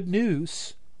preach good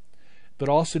news, but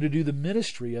also to do the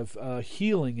ministry of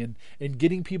healing and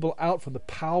getting people out from the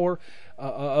power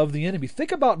of the enemy.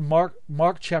 Think about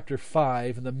Mark chapter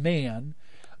 5 and the man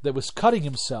that was cutting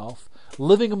himself,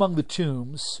 living among the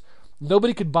tombs.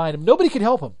 Nobody could bind him. Nobody could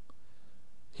help him.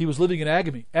 He was living in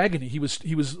agony. He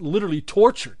was literally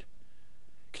tortured.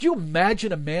 Could you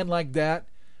imagine a man like that?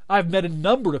 I've met a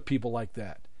number of people like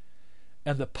that.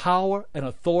 And the power and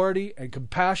authority and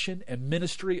compassion and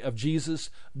ministry of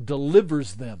Jesus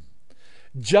delivers them,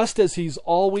 just as he's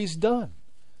always done.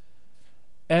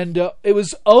 And it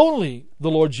was only the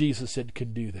Lord Jesus that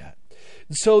can do that.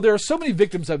 So there are so many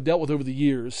victims I've dealt with over the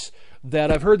years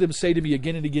that I've heard them say to me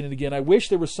again and again and again, I wish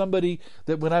there was somebody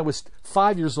that when I was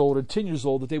 5 years old and 10 years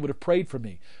old that they would have prayed for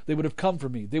me. They would have come for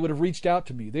me. They would have reached out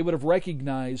to me. They would have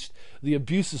recognized the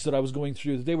abuses that I was going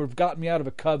through, that they would have gotten me out of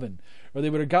a coven, or they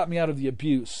would have got me out of the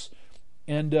abuse.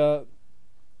 And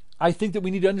I think that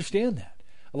we need to understand that.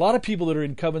 A lot of people that are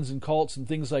in covens and cults and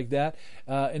things like that,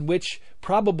 in which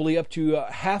probably up to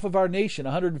half of our nation,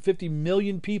 150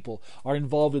 million people, are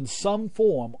involved in some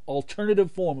form, alternative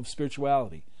form of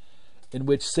spirituality, in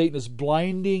which Satan is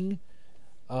blinding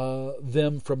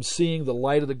them from seeing the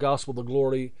light of the gospel, the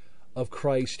glory of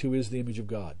Christ, who is the image of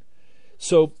God.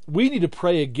 So we need to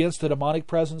pray against the demonic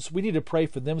presence. We need to pray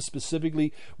for them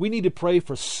specifically. We need to pray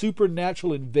for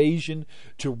supernatural invasion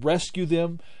to rescue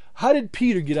them. How did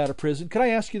Peter get out of prison? Can I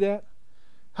ask you that?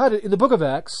 In the book of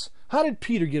Acts, how did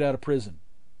Peter get out of prison?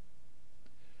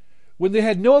 When they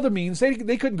had no other means, they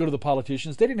couldn't go to the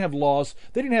politicians. They didn't have laws.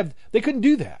 They couldn't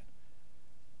do that.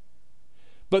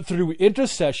 But through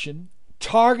intercession,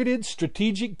 targeted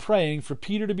strategic praying for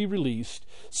Peter to be released,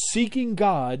 seeking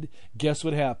God, guess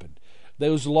what happened?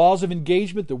 Those laws of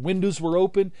engagement, the windows were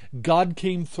open, God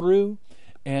came through,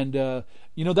 and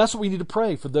that's what we need to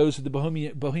pray for those at the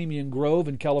Bohemian Grove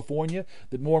in California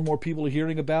that more and more people are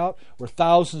hearing about, where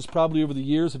thousands probably over the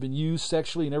years have been used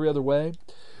sexually in every other way.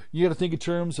 You got to think in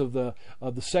terms of the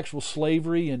sexual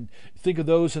slavery, and think of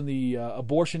those in the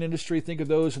abortion industry. Think of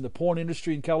those in the porn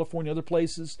industry in California, other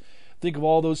places. Think of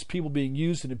all those people being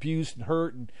used and abused and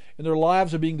hurt, and their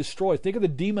lives are being destroyed. Think of the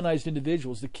demonized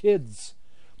individuals, the kids,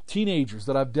 teenagers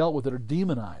that I've dealt with that are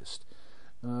demonized.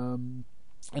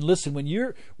 And listen, when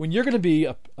you're going to be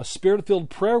a Spirit-filled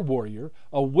prayer warrior,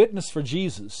 a witness for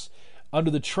Jesus,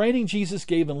 under the training Jesus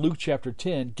gave in Luke chapter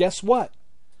 10, guess what?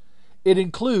 It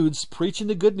includes preaching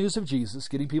the good news of Jesus,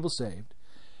 getting people saved,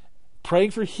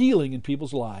 praying for healing in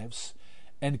people's lives,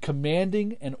 and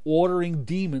commanding and ordering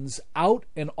demons out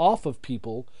and off of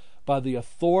people by the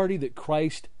authority that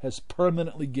Christ has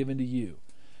permanently given to you.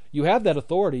 You have that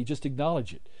authority, just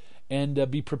acknowledge it, and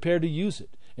be prepared to use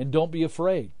it, and don't be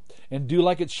afraid. And do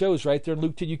like it shows right there in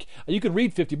Luke 10. You can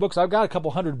read 50 books. I've got a couple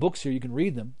hundred books here. You can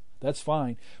read them. That's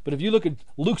fine. But if you look at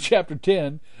Luke chapter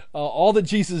 10, all that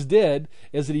Jesus did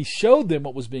is that he showed them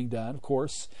what was being done, of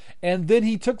course, and then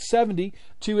he took 70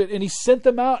 to it, and he sent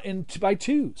them out by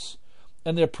twos.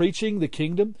 And they're preaching the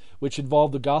kingdom, which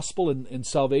involved the gospel and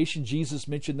salvation. Jesus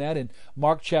mentioned that in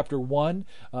Mark chapter 1,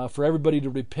 for everybody to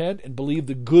repent and believe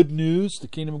the good news, the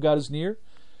kingdom of God is near.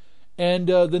 And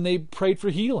then they prayed for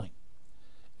healing.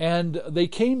 And they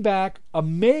came back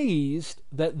amazed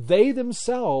that they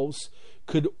themselves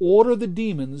could order the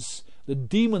demons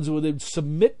would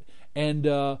submit and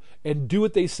do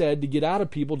what they said to get out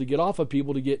of people, to get off of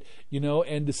people, to get,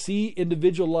 and to see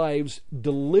individual lives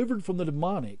delivered from the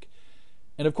demonic.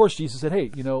 And of course, Jesus said, hey,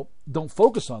 don't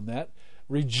focus on that.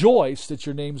 Rejoice that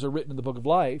your names are written in the book of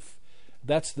life.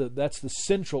 That's the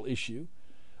central issue.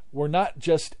 We're not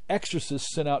just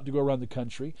exorcists sent out to go around the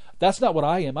country. That's not what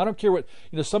I am. I don't care what,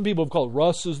 some people have called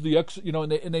Russ as the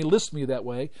and they list me that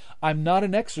way. I'm not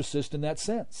an exorcist in that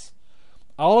sense.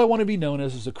 All I want to be known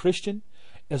as is a Christian,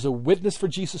 as a witness for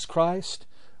Jesus Christ,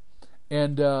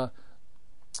 and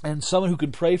someone who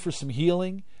can pray for some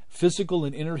healing, physical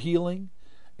and inner healing,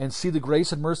 and see the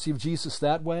grace and mercy of Jesus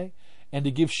that way, and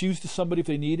to give shoes to somebody if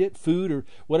they need it, food or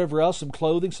whatever else, some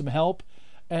clothing, some help.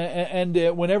 And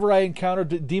whenever I encounter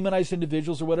demonized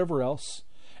individuals or whatever else,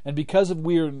 and because of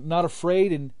we are not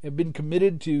afraid and have been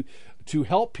committed to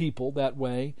help people that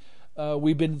way,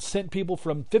 we've been sent people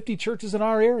from 50 churches in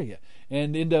our area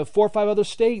and into 4 or 5 other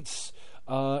states,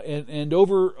 and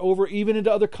over even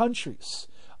into other countries,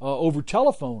 over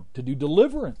telephone to do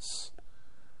deliverance.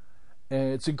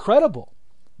 And it's incredible,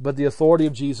 but the authority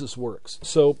of Jesus works.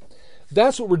 So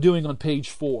that's what we're doing on page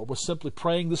 4. We're simply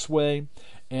praying this way,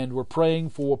 and we're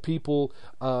praying for people,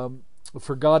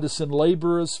 for God to send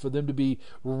laborers, for them to be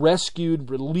rescued,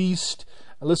 released.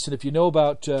 Listen, if you know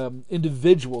about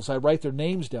individuals, I write their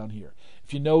names down here.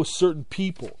 If you know certain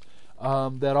people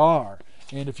that are,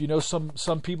 and if you know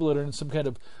some people that are in some kind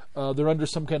of, they're under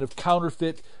some kind of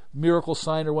counterfeit miracle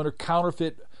sign or under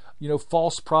counterfeit,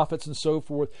 false prophets and so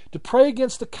forth, to pray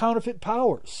against the counterfeit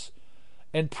powers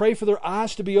and pray for their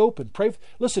eyes to be open.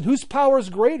 Listen, whose power is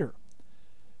greater?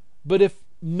 But if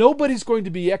nobody's going to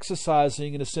be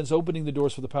exercising, in a sense, opening the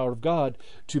doors for the power of God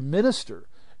to minister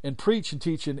and preach and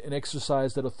teach and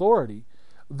exercise that authority,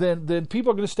 then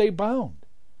people are going to stay bound.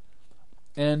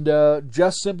 And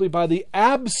just simply by the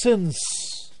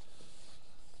absence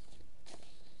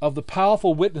of the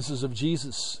powerful witnesses of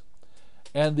Jesus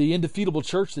and the indefeatable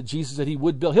church that Jesus said He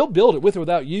would build, He'll build it with or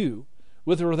without you,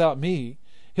 with or without me.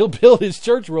 He'll build His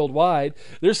church worldwide.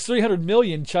 There's 300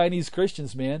 million Chinese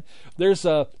Christians, man. There's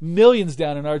millions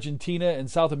down in Argentina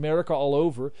and South America all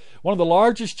over. One of the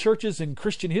largest churches in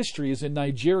Christian history is in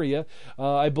Nigeria.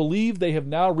 I believe they have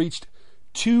now reached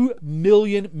 2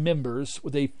 million members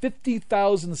with a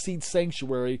 50,000 seat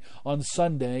sanctuary on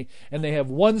Sunday, and they have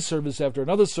one service after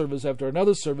another service after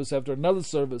another service after another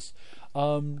service.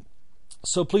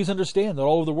 So please understand that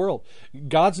all over the world,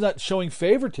 God's not showing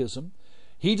favoritism.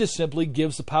 He just simply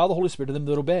gives the power of the Holy Spirit to them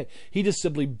that obey. He just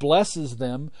simply blesses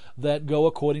them that go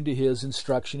according to His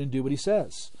instruction and do what He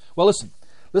says. Well, listen,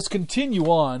 let's continue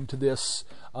on to this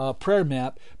prayer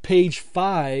map, page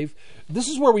 5. This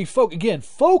is where we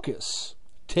focus.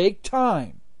 Take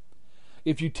time.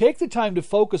 If you take the time to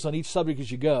focus on each subject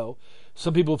as you go,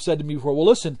 some people have said to me before, well,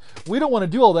 listen, we don't want to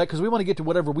do all that because we want to get to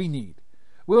whatever we need.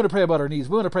 We want to pray about our needs.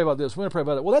 We want to pray about this. We want to pray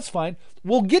about that. Well, that's fine.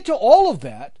 We'll get to all of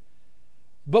that,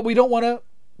 but we don't want to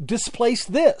displace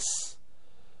this.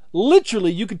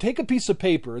 Literally, you could take a piece of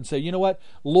paper and say, you know what,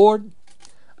 Lord,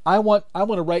 I want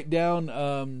to write down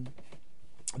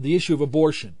the issue of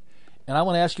abortion. And I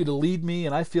want to ask you to lead me,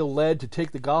 and I feel led to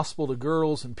take the gospel to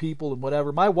girls and people and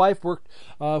whatever. My wife worked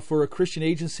for a Christian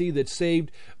agency that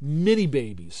saved many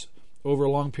babies over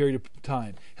a long period of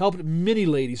time, helped many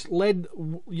ladies, led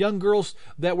young girls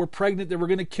that were pregnant that were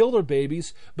going to kill their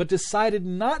babies, but decided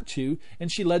not to,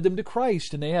 and she led them to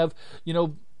Christ. And they have,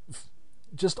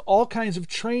 just all kinds of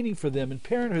training for them and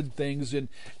parenthood things,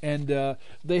 and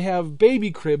they have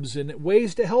baby cribs and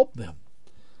ways to help them.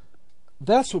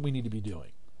 That's what we need to be doing.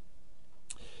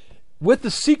 With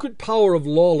the secret power of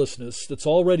lawlessness that's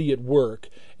already at work,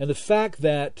 and the fact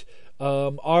that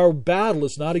our battle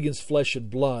is not against flesh and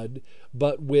blood,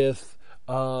 but with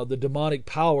the demonic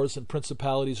powers and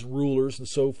principalities and rulers and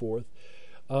so forth,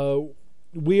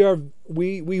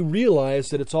 we realize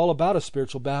that it's all about a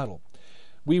spiritual battle.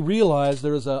 We realize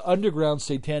there is an underground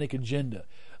satanic agenda,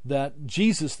 that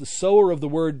Jesus, the sower of the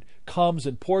word, comes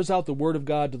and pours out the word of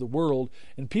God to the world,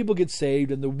 and people get saved,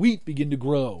 and the wheat begin to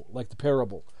grow, like the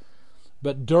parable.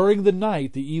 But during the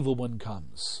night, the evil one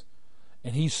comes,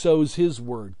 and he sows his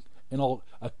word in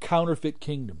a counterfeit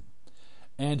kingdom,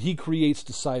 and he creates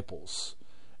disciples,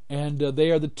 and they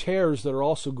are the tares that are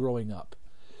also growing up.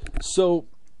 So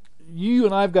you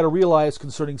and I have got to realize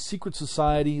concerning secret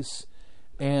societies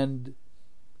and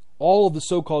all of the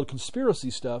so-called conspiracy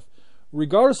stuff,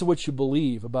 regardless of what you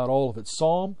believe about all of it,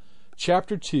 Psalm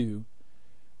chapter 2,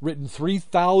 written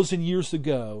 3,000 years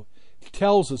ago,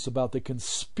 tells us about the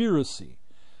conspiracy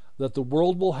that the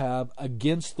world will have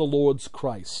against the Lord's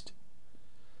Christ.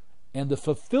 And the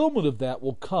fulfillment of that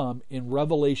will come in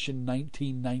Revelation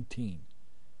 19:19.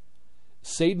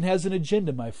 Satan has an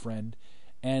agenda, my friend,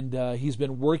 and he's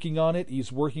been working on it.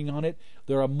 He's working on it.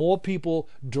 There are more people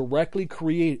directly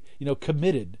committed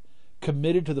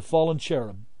to the fallen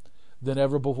cherub than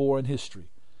ever before in history.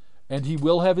 And he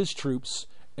will have his troops,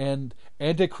 and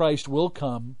Antichrist will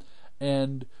come,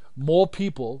 and more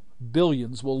people,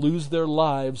 billions, will lose their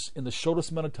lives in the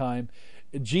shortest amount of time.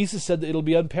 Jesus said that it'll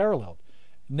be unparalleled.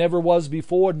 Never was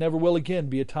before, never will again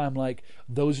be a time like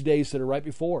those days that are right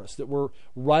before us, that we're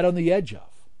right on the edge of.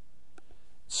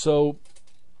 So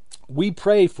we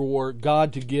pray for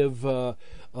God to give, to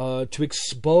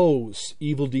expose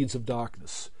evil deeds of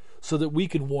darkness, so that we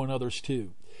can warn others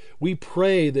too. We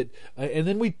pray that, and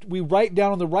then we write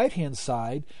down on the right-hand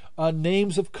side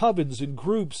names of covens and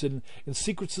groups and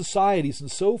secret societies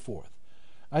and so forth.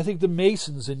 I think the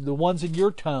Masons and the ones in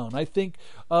your town. I think,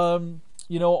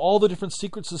 all the different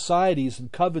secret societies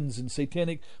and covens and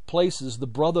satanic places, the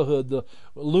Brotherhood, the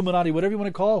Illuminati, whatever you want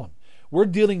to call them. We're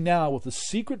dealing now with the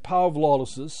secret power of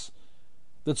lawlessness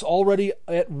that's already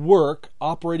at work,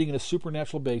 operating in a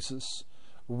supernatural basis,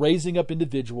 raising up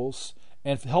individuals,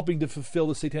 and helping to fulfill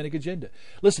the satanic agenda.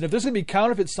 Listen, if there's going to be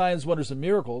counterfeit signs, wonders, and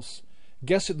miracles,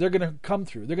 guess what they're going to come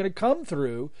through? They're going to come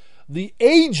through the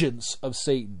agents of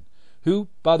Satan, who,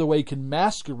 by the way, can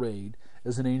masquerade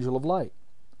as an angel of light.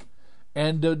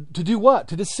 And to do what?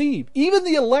 To deceive. Even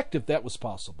the elect, if that was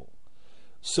possible.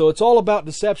 So it's all about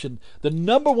deception. The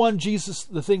number one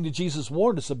the thing that Jesus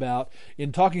warned us about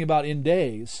in talking about end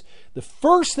days, the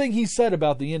first thing he said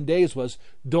about the end days was,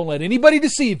 don't let anybody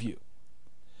deceive you.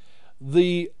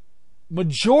 The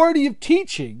majority of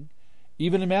teaching,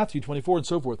 even in Matthew 24 and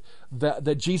so forth,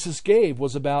 that Jesus gave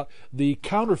was about the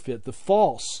counterfeit, the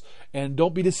false, and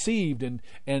don't be deceived,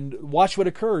 and watch what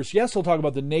occurs. Yes, he'll talk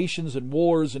about the nations and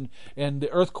wars and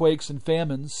the earthquakes and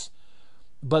famines,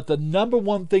 but the number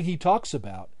one thing he talks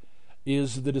about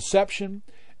is the deception,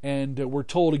 and we're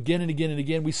told again and again and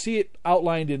again. We see it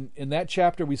outlined in that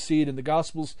chapter. We see it in the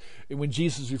Gospels when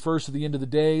Jesus refers to the end of the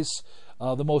days.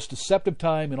 The most deceptive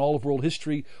time in all of world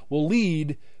history will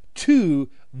lead to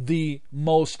the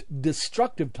most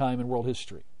destructive time in world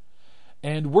history.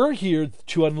 And we're here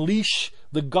to unleash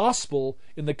the gospel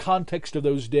in the context of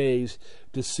those days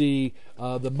to see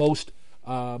the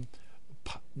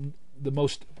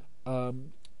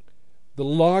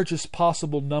largest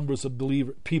possible numbers of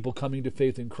people coming to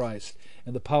faith in Christ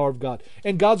and the power of God.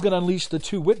 And God's going to unleash the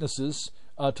two witnesses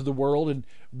to the world. And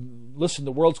listen,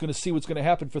 the world's going to see what's going to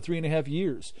happen for 3.5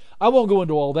 years. I won't go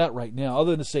into all that right now,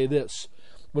 other than to say this.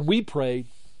 When we pray,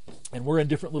 and we're in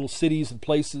different little cities and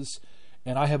places,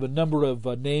 and I have a number of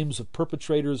names of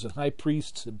perpetrators and high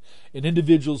priests and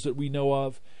individuals that we know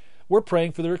of, we're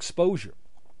praying for their exposure.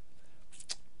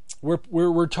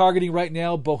 We're targeting right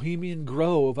now Bohemian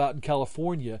Grove out in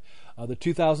California, the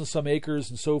 2,000 some acres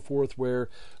and so forth, where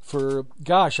for,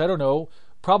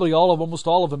 probably almost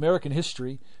all of American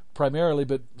history, primarily,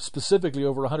 but specifically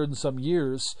over 100 and some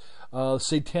years,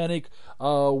 satanic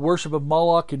worship of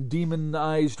Moloch and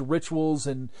demonized rituals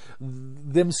and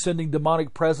them sending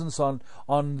demonic presence on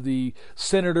the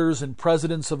senators and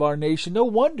presidents of our nation. No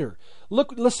wonder.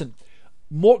 Listen.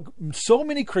 So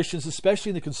many Christians, especially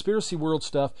in the conspiracy world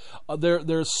stuff,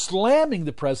 they're slamming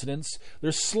the presidents,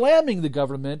 they're slamming the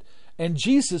government, and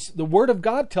Jesus, the Word of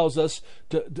God tells us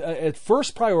at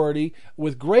first priority,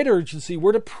 with great urgency,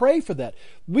 we're to pray for that.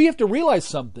 We have to realize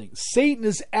something. Satan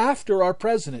is after our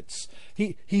presidents.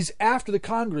 He's after the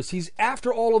Congress. He's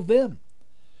after all of them.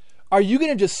 Are you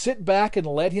going to just sit back and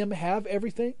let him have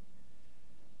everything?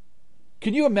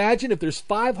 Can you imagine if there's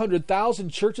 500,000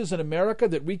 churches in America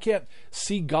that we can't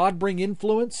see God bring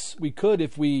influence? We could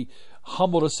if we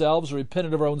humbled ourselves,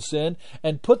 repented of our own sin,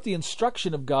 and put the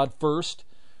instruction of God first,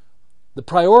 the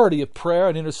priority of prayer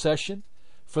and intercession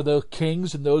for the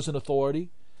kings and those in authority,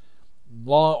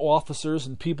 law officers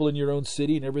and people in your own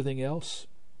city and everything else.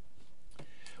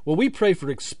 Well, we pray for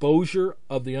exposure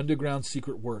of the underground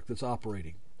secret work that's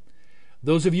operating.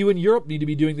 Those of you in Europe need to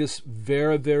be doing this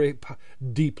very, very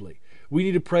deeply. We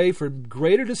need to pray for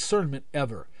greater discernment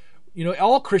ever.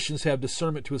 All Christians have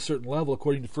discernment to a certain level,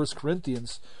 according to 1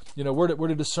 Corinthians. We're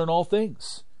to discern all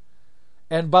things.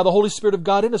 And by the Holy Spirit of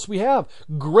God in us, we have.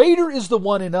 Greater is the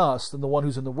one in us than the one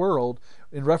who's in the world,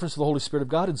 in reference to the Holy Spirit of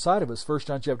God inside of us, 1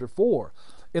 John chapter 4.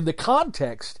 In the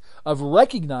context of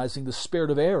recognizing the spirit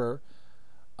of error,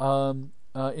 in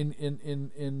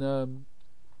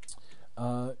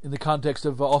the context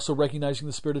of also recognizing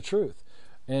the spirit of truth.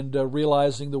 And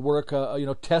realizing the work,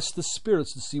 test the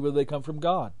spirits to see whether they come from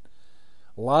God.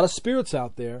 A lot of spirits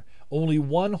out there, only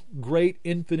one great,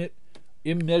 infinite,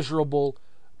 immeasurable,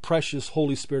 precious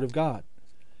Holy Spirit of God.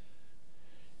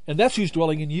 And that's who's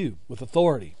dwelling in you with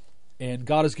authority. And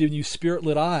God has given you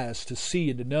spirit-lit eyes to see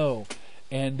and to know.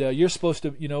 And you're supposed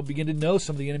to, begin to know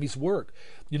some of the enemy's work.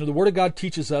 The Word of God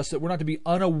teaches us that we're not to be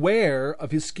unaware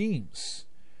of his schemes.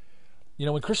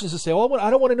 When Christians just say, "Oh, I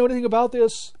don't want to know anything about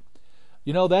this,"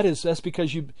 that's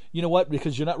because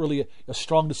because you're not really a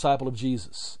strong disciple of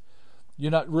Jesus.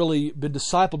 You're not really been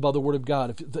discipled by the Word of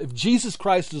God. If Jesus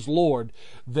Christ is Lord,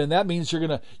 then that means you're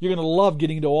gonna love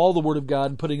getting into all the Word of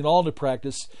God and putting it all into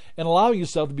practice and allowing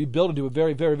yourself to be built into a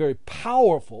very, very, very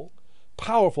powerful,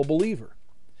 powerful believer.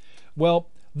 Well,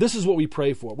 this is what we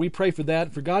pray for. We pray for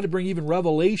that, for God to bring even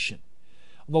revelation.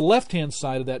 On the left-hand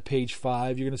side of that page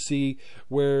 5, you're going to see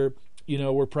where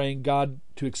we're praying God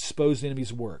to expose the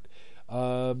enemy's work,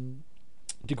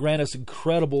 to grant us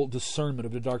incredible discernment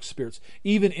of the dark spirits,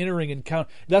 even entering encounter.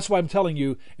 That's why I'm telling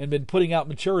you and been putting out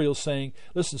materials saying,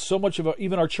 listen, so much of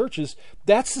even our churches,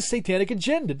 that's the satanic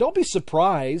agenda. Don't be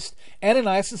surprised.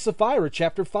 Ananias and Sapphira,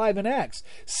 chapter 5 in Acts.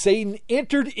 Satan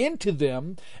entered into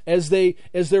them as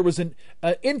there was an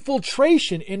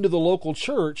infiltration into the local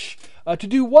church to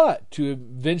do what? To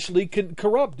eventually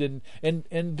corrupt and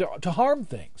to harm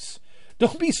things.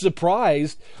 Don't be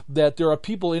surprised that there are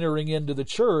people entering into the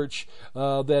church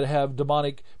that have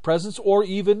demonic presence, or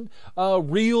even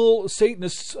real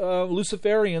Satanists,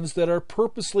 Luciferians, that are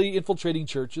purposely infiltrating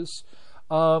churches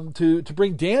to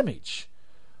bring damage.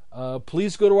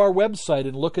 Please go to our website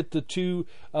and look at the 2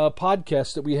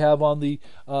 podcasts that we have on the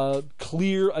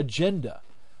clear agenda.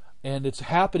 And it's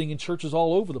happening in churches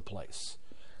all over the place.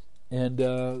 And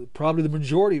probably the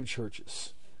majority of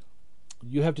churches.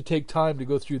 You have to take time to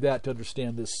go through that to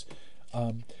understand this.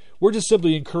 We're just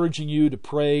simply encouraging you to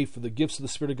pray for the gifts of the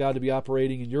Spirit of God to be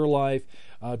operating in your life,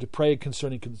 to pray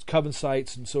concerning coven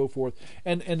sites and so forth.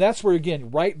 And that's where, again,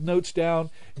 write notes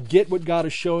down, get what God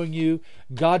is showing you.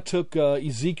 God took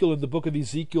Ezekiel in the book of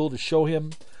Ezekiel to show him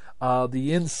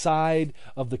the inside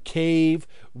of the cave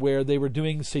where they were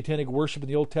doing satanic worship in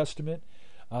the Old Testament.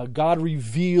 God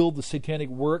revealed the satanic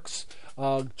works,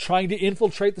 trying to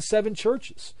infiltrate the 7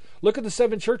 churches. Look at the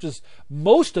 7 churches.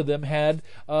 Most of them had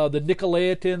the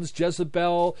Nicolaitans,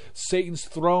 Jezebel, Satan's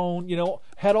throne,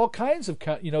 had all kinds of,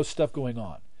 stuff going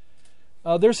on.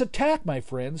 There's attack, my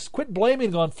friends. Quit blaming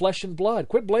it on flesh and blood.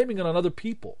 Quit blaming it on other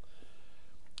people.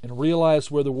 And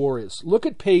realize where the war is. Look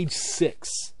at page 6.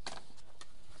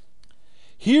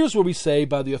 Here's where we say,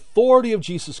 by the authority of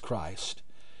Jesus Christ,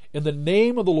 in the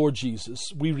name of the Lord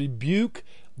Jesus, we rebuke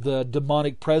the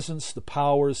demonic presence, the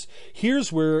powers.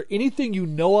 Here's where anything you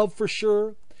know of for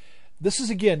sure, this is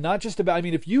again not just about,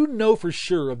 if you know for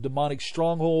sure of demonic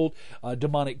stronghold,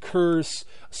 demonic curse,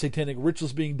 satanic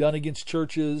rituals being done against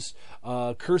churches,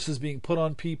 curses being put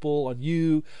on people, on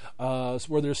you,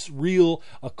 where there's real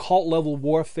occult level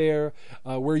warfare,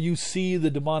 where you see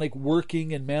the demonic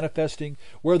working and manifesting,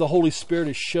 where the Holy Spirit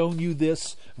has shown you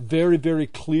this very, very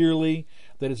clearly,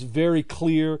 that is very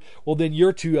clear, well, then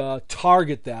you're to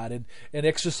target that and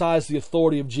exercise the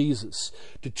authority of Jesus.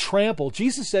 To trample.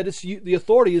 Jesus said the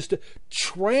authority is to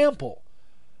trample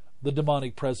the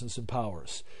demonic presence and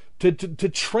powers. To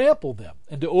trample them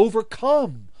and to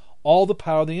overcome all the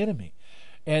power of the enemy.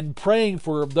 And praying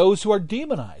for those who are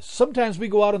demonized. Sometimes we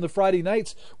go out on the Friday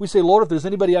nights, we say, Lord, if there's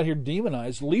anybody out here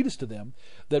demonized, lead us to them,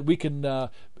 that we can, come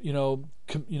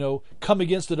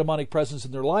against the demonic presence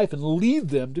in their life and lead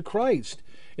them to Christ.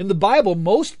 In the Bible,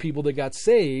 most people that got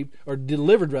saved, or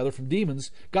delivered rather from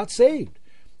demons, got saved.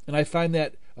 And I find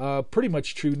that pretty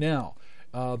much true now.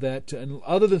 That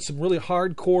other than some really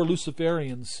hardcore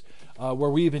Luciferians, where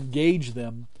we've engaged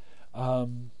them,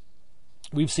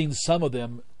 we've seen some of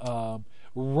them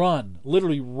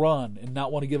literally run, and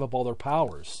not want to give up all their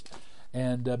powers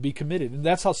and be committed. And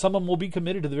that's how some of them will be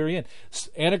committed to the very end.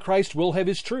 Antichrist will have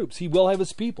his troops. He will have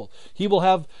his people. He will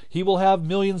have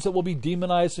millions that will be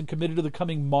demonized and committed to the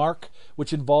coming mark,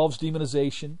 which involves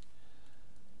demonization.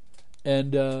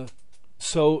 And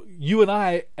so you and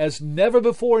I, as never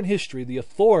before in history, the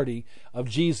authority of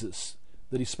Jesus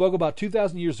that he spoke about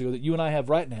 2,000 years ago, that you and I have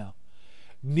right now,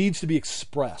 needs to be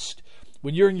expressed.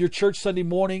 When you're in your church Sunday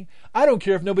morning, I don't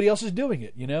care if nobody else is doing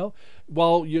it,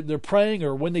 While they're praying,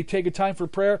 or when they take a time for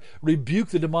prayer, rebuke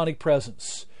the demonic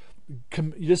presence.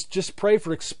 Just pray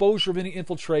for exposure of any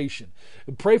infiltration.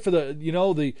 Pray for the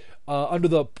under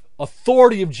the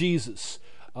authority of Jesus,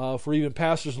 for even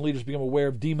pastors and leaders to become aware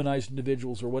of demonized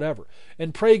individuals or whatever.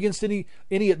 And pray against any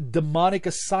demonic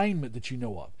assignment that you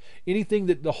know of. Anything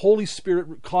that the Holy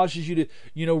Spirit causes you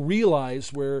to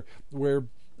realize where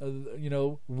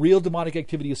real demonic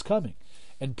activity is coming,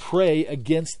 and pray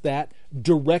against that,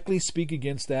 directly speak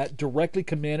against that, directly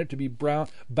command it to be bound,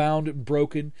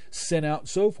 broken, sent out, and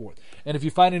so forth. And if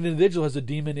you find an individual has a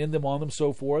demon in them, on them,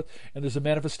 so forth, and there's a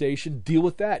manifestation, deal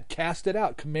with that, cast it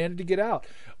out, command it to get out.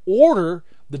 Order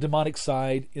the demonic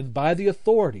side by the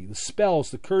authority, the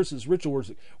spells, the curses, ritual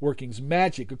workings,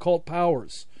 magic, occult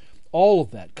powers. All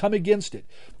of that. Come against it.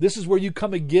 This is where you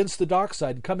come against the dark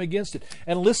side. Come against it.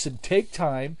 And listen, take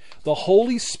time. The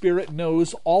Holy Spirit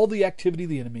knows all the activity of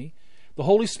the enemy. The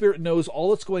Holy Spirit knows all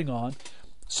that's going on.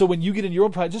 So when you get in your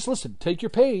own pride, just listen. Take your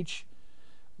page.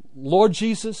 Lord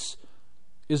Jesus,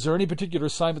 is there any particular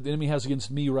assignment the enemy has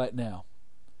against me right now?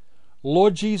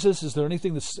 Lord Jesus, is there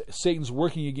anything that Satan's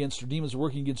working against, or demons are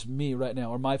working against me right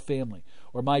now, or my family,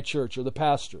 or my church, or the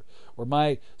pastor, or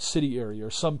my city area, or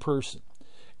some person?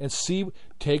 And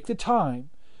take the time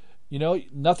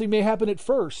Nothing may happen at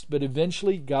first, but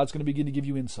eventually God's going to begin to give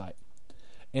you insight.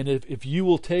 And if you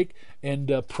will take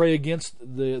and pray against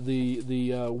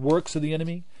the works of the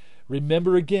enemy,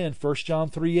 remember again, 1 John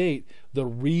 3:8, the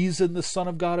reason the Son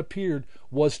of God appeared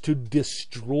was to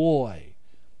destroy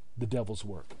the devil's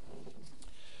work.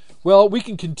 Well, we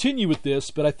can continue with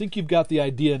this, but I think you've got the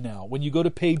idea now. When you go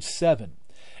to page 7,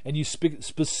 and you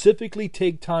specifically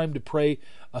take time to pray,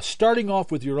 starting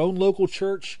off with your own local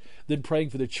church, then praying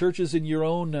for the churches in your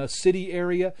own city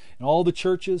area and all the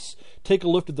churches. Take a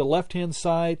look at the left-hand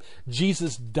side.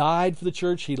 Jesus died for the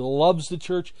church. He loves the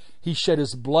church. He shed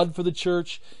His blood for the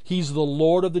church. He's the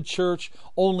Lord of the church.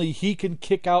 Only He can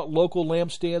kick out local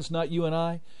lampstands, not you and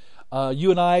I. You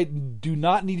and I do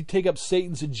not need to take up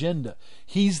Satan's agenda.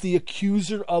 He's the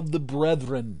accuser of the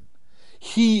brethren.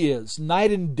 He is.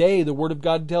 Night and day, the Word of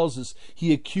God tells us,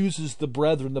 He accuses the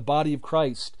brethren, the body of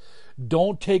Christ.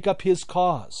 Don't take up his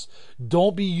cause.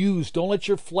 Don't be used. Don't let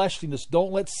your fleshliness,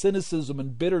 don't let cynicism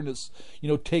and bitterness,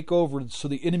 take over so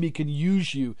the enemy can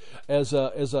use you as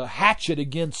a hatchet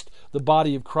against the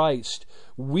body of Christ.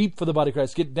 Weep for the body of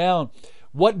Christ. Get down.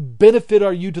 What benefit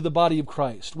are you to the body of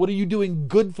Christ? What are you doing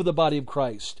good for the body of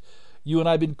Christ? You and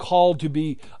I have been called to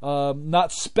be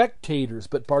not spectators,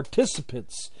 but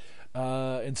participants.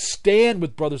 And stand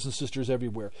with brothers and sisters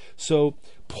everywhere. So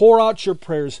pour out your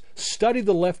prayers. Study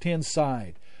the left-hand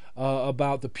side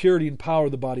about the purity and power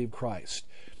of the body of Christ.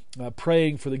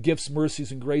 Praying for the gifts, mercies,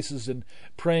 and graces, and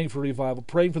praying for revival.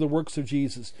 Praying for the works of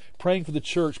Jesus. Praying for the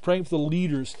church. Praying for the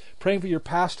leaders. Praying for your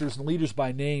pastors and leaders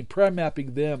by name. Prayer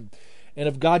mapping them. And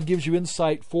if God gives you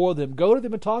insight for them, go to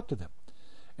them and talk to them.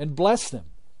 And bless them.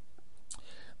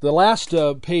 The last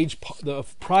page, the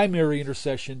primary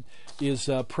intercession, is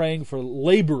praying for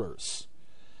laborers.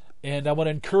 And I want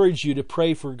to encourage you to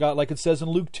pray for God, like it says in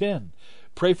Luke 10.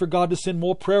 Pray for God to send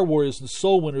more prayer warriors and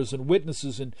soul winners and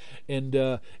witnesses and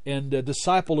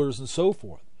disciplers and so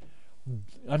forth.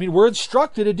 I mean, we're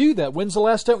instructed to do that. When's the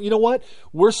last time? You know what?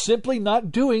 We're simply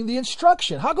not doing the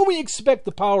instruction. How can we expect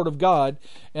the power of God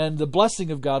and the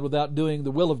blessing of God without doing the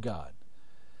will of God?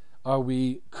 Are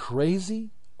we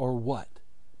crazy or what?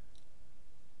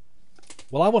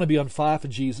 Well, I want to be on fire for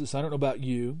Jesus. I don't know about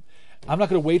you. I'm not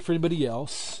going to wait for anybody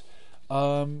else.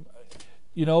 God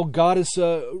is,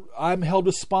 I'm held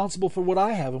responsible for what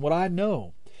I have and what I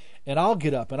know. And I'll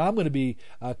get up and I'm going to be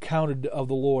counted of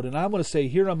the Lord. And I'm going to say,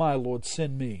 here am I, Lord,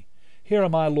 send me. Here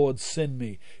am I, Lord, send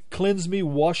me. Cleanse me,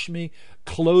 wash me,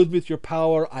 clothe me with your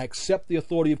power. I accept the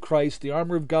authority of Christ. The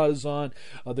armor of God is on.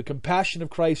 The compassion of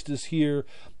Christ is here.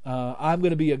 I'm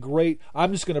going to be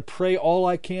I'm just going to pray all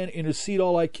I can, intercede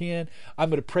all I can.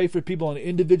 I'm going to pray for people on an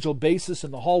individual basis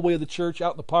in the hallway of the church,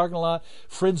 out in the parking lot,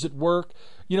 friends at work.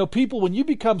 People, when you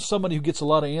become somebody who gets a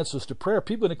lot of answers to prayer,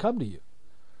 people are going to come to you.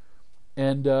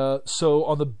 And so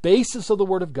on the basis of the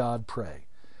Word of God, pray.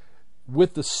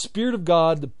 With the Spirit of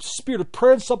God, the Spirit of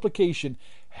prayer and supplication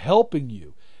helping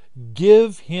you.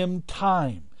 Give Him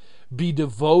time. Be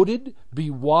devoted, be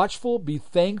watchful, be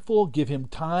thankful, give Him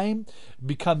time.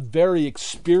 Become very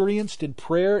experienced in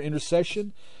prayer,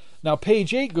 intercession. Now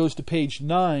page 8 goes to page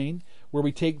 9, where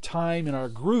we take time in our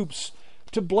groups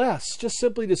to bless, just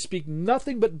simply to speak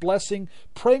nothing but blessing,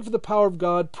 praying for the power of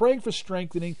God, praying for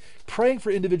strengthening, praying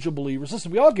for individual believers.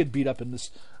 Listen, we all get beat up in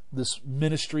this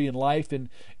ministry and life, and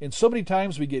so many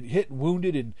times we get hit,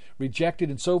 wounded, and rejected,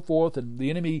 and so forth, and the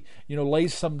enemy,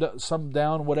 lays some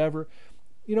down, whatever.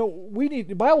 We need,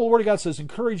 the Bible, the Word of God says,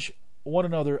 encourage one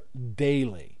another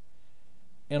daily,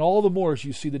 and all the more as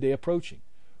you see the day approaching.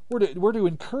 We're to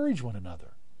encourage one another.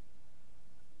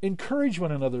 Encourage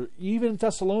one another, even in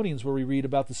Thessalonians, where we read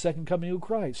about the second coming of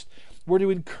Christ. We're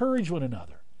to encourage one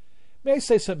another. May I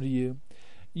say something to you?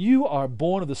 You are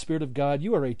born of the Spirit of God.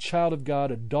 You are a child of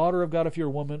God, a daughter of God if you're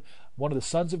a woman, one of the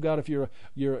sons of God if you're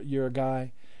a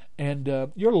guy, and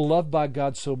you're loved by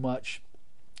God so much,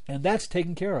 and that's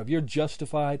taken care of. You're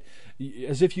justified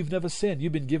as if you've never sinned.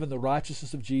 You've been given the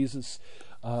righteousness of Jesus.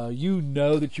 You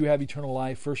know that you have eternal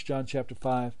life. 1 John chapter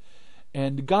 5.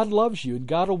 And God loves you, and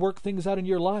God will work things out in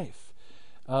your life.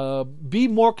 Be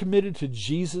more committed to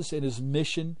Jesus and His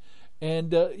mission,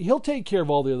 and He'll take care of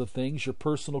all the other things, your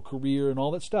personal career and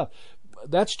all that stuff.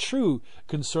 That's true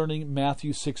concerning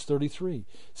Matthew 6:33.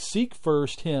 Seek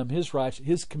first Him, His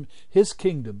righteousness, His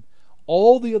kingdom.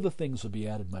 All the other things will be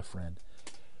added, my friend.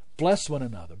 Bless one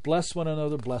another. Bless one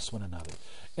another. Bless one another.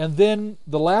 And then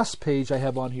the last page I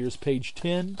have on here is page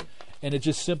 10, and it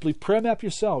just simply prayer map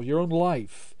yourself, your own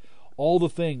life. All the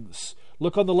things.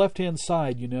 Look on the left-hand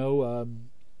side,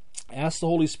 ask the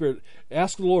Holy Spirit.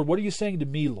 Ask the Lord, what are you saying to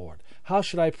me, Lord? How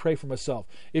should I pray for myself?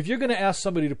 If you're going to ask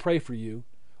somebody to pray for you,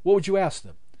 what would you ask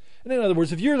them? And in other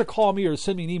words, if you were to call me or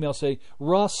send me an email, say,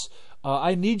 Russ,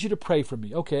 I need you to pray for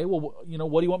me. Okay, well,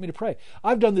 what do you want me to pray?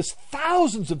 I've done this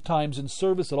thousands of times in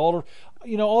service at altar.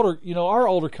 Our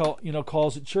altar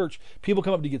calls at church. People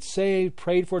come up to get saved,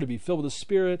 prayed for, to be filled with the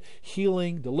Spirit,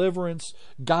 healing, deliverance,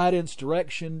 guidance,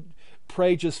 direction.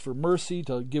 Pray just for mercy,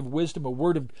 to give wisdom, a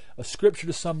word of a scripture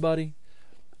to somebody.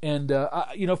 And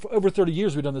for over 30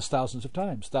 years, we've done this thousands of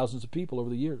times, thousands of people over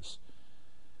the years.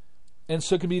 And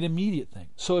so it can be an immediate thing.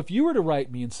 So if you were to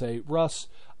write me and say, Russ,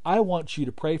 I want you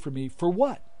to pray for me for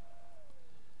what?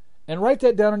 And write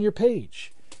that down on your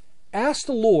page. Ask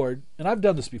the Lord, and I've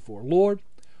done this before, Lord,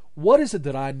 what is it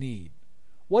that I need?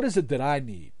 What is it that I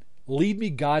need? Lead me,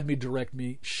 guide me, direct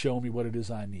me, show me what it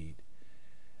is I need.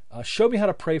 Show me how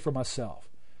to pray for myself.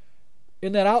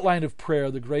 In that outline of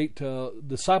prayer, the great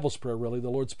disciples' prayer, really, the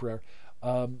Lord's Prayer,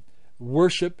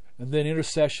 worship and then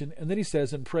intercession, and then he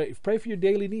says, and pray for your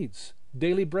daily needs,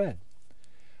 daily bread.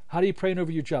 How do you pray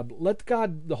over your job? Let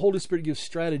God, the Holy Spirit, give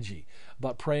strategy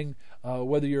about praying,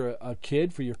 whether you're a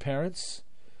kid for your parents,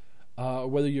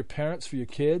 whether you're parents for your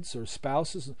kids or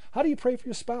spouses. How do you pray for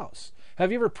your spouse?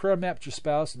 Have you ever prayer mapped your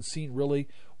spouse and seen really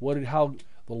how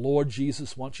the Lord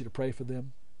Jesus wants you to pray for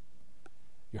them?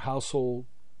 Your household,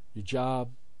 your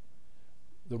job,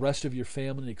 the rest of your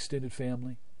family, extended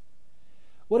family.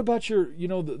 What about your,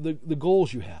 the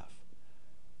goals you have?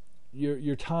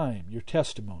 Your time, your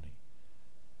testimony.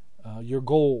 Your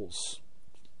goals.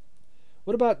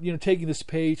 What about taking this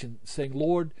page and saying,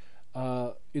 Lord,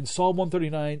 in Psalm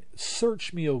 139,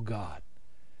 search me, O God.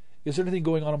 Is there anything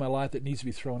going on in my life that needs to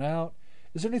be thrown out?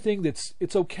 Is there anything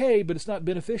it's okay, but it's not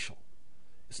beneficial?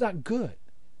 It's not good.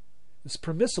 It's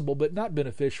permissible, but not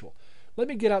beneficial. Let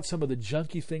me get out some of the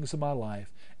junky things in my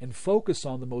life and focus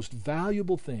on the most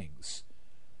valuable things.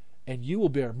 And you will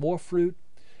bear more fruit.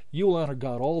 You will honor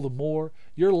God all the more.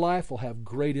 Your life will have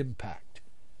great impact.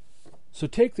 So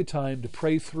take the time to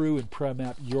pray through and prayer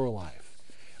map your life.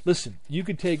 Listen, you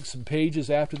can take some pages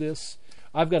after this.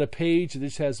 I've got a page that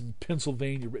just has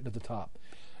Pennsylvania written at the top.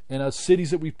 And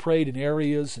cities that we prayed in,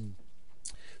 areas and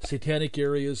satanic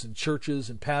areas and churches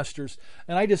and pastors.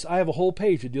 And I have a whole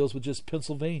page that deals with just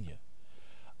Pennsylvania.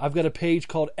 I've got a page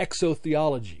called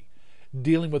Exotheology,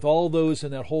 dealing with all those in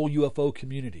that whole UFO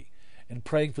community and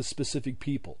praying for specific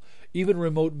people, even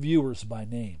remote viewers by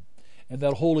name, and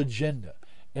that whole agenda.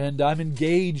 And I'm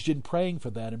engaged in praying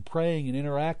for that and praying and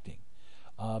interacting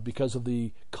because of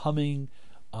the coming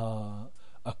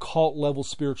occult-level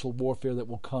spiritual warfare that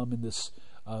will come in this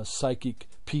psychic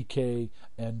PK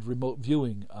and remote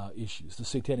viewing issues, the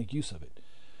satanic use of it.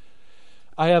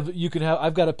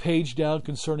 I've got a page down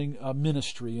concerning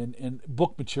ministry and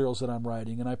book materials that I'm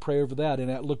writing, and I pray over that,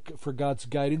 and I look for God's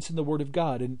guidance in the Word of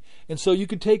God. And so you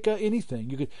could take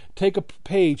anything. You could take a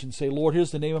page and say, Lord,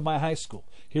 here's the name of my high school.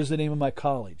 Here's the name of my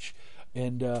college.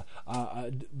 And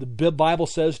the Bible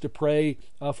says to pray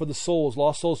for the souls,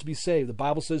 lost souls to be saved. The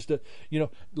Bible says to,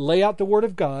 lay out the Word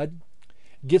of God,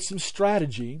 get some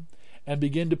strategy, and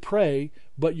begin to pray,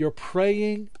 but you're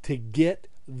praying to get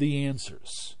the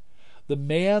answers. The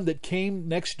man that came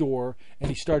next door and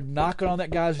he started knocking on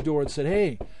that guy's door and said,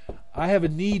 hey, I have a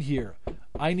need here.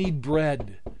 I need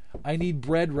bread. I need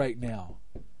bread right now.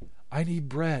 I need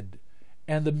bread.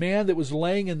 And the man that was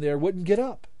laying in there wouldn't get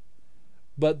up.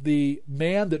 But the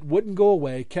man that wouldn't go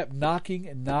away kept knocking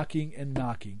and knocking and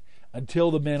knocking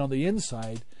until the man on the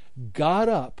inside got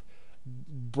up,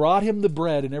 brought him the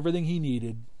bread and everything he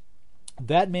needed.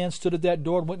 That man stood at that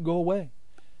door and wouldn't go away.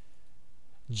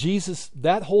 Jesus,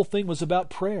 that whole thing was about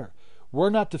prayer. We're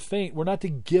not to faint. We're not to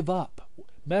give up.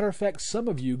 Matter of fact, some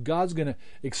of you, God's going to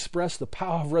express the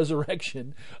power of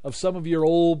resurrection of some of your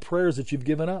old prayers that you've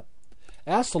given up.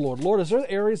 Ask the Lord, Lord, is there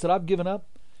areas that I've given up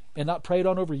and not prayed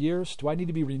on over years? Do I need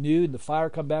to be renewed and the fire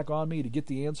come back on me to get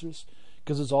the answers?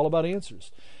 Because it's all about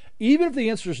answers. Even if the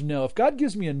answer is no, if God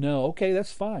gives me a no, okay,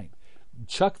 that's fine.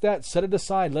 Chuck that, set it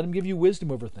aside. Let Him give you wisdom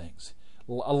over things.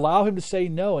 Allow Him to say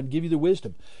no and give you the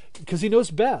wisdom, because He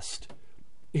knows best.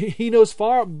 He knows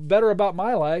far better about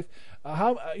my life.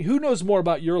 Who knows more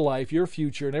about your life, your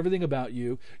future, and everything about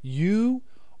you? You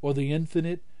or the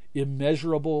infinite,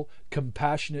 immeasurable,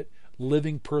 compassionate,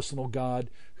 living, personal God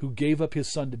who gave up His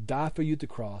Son to die for you at the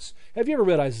cross? Have you ever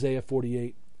read Isaiah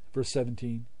 48, verse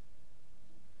 17?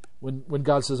 When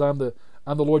God says, I'm the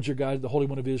Lord your God, the Holy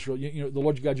One of Israel, the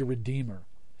Lord your God, your Redeemer,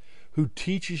 who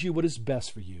teaches you what is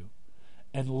best for you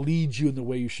and leads you in the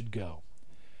way you should go.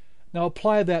 Now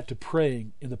apply that to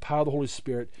praying in the power of the Holy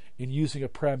Spirit and using a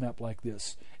prayer map like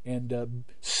this and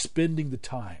spending the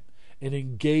time and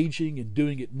engaging and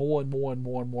doing it more and more and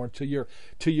more and more until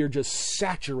you're just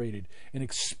saturated and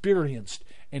experienced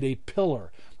and a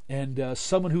pillar and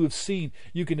someone who has seen,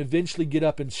 you can eventually get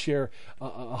up and share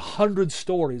 100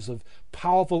 stories of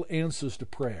powerful answers to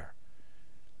prayer.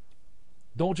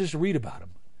 Don't just read about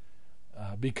them.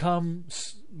 Become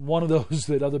one of those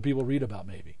that other people read about,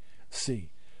 maybe. See.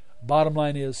 Bottom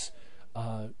line is,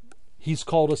 He's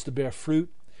called us to bear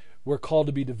fruit. We're called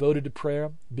to be devoted to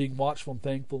prayer, being watchful and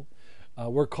thankful.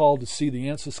 We're called to see the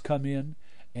answers come in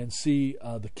and see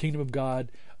the kingdom of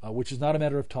God, which is not a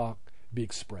matter of talk, be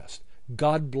expressed.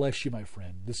 God bless you, my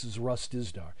friend. This is Russ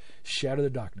Dizdar,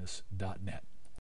 shatterthedarkness.net.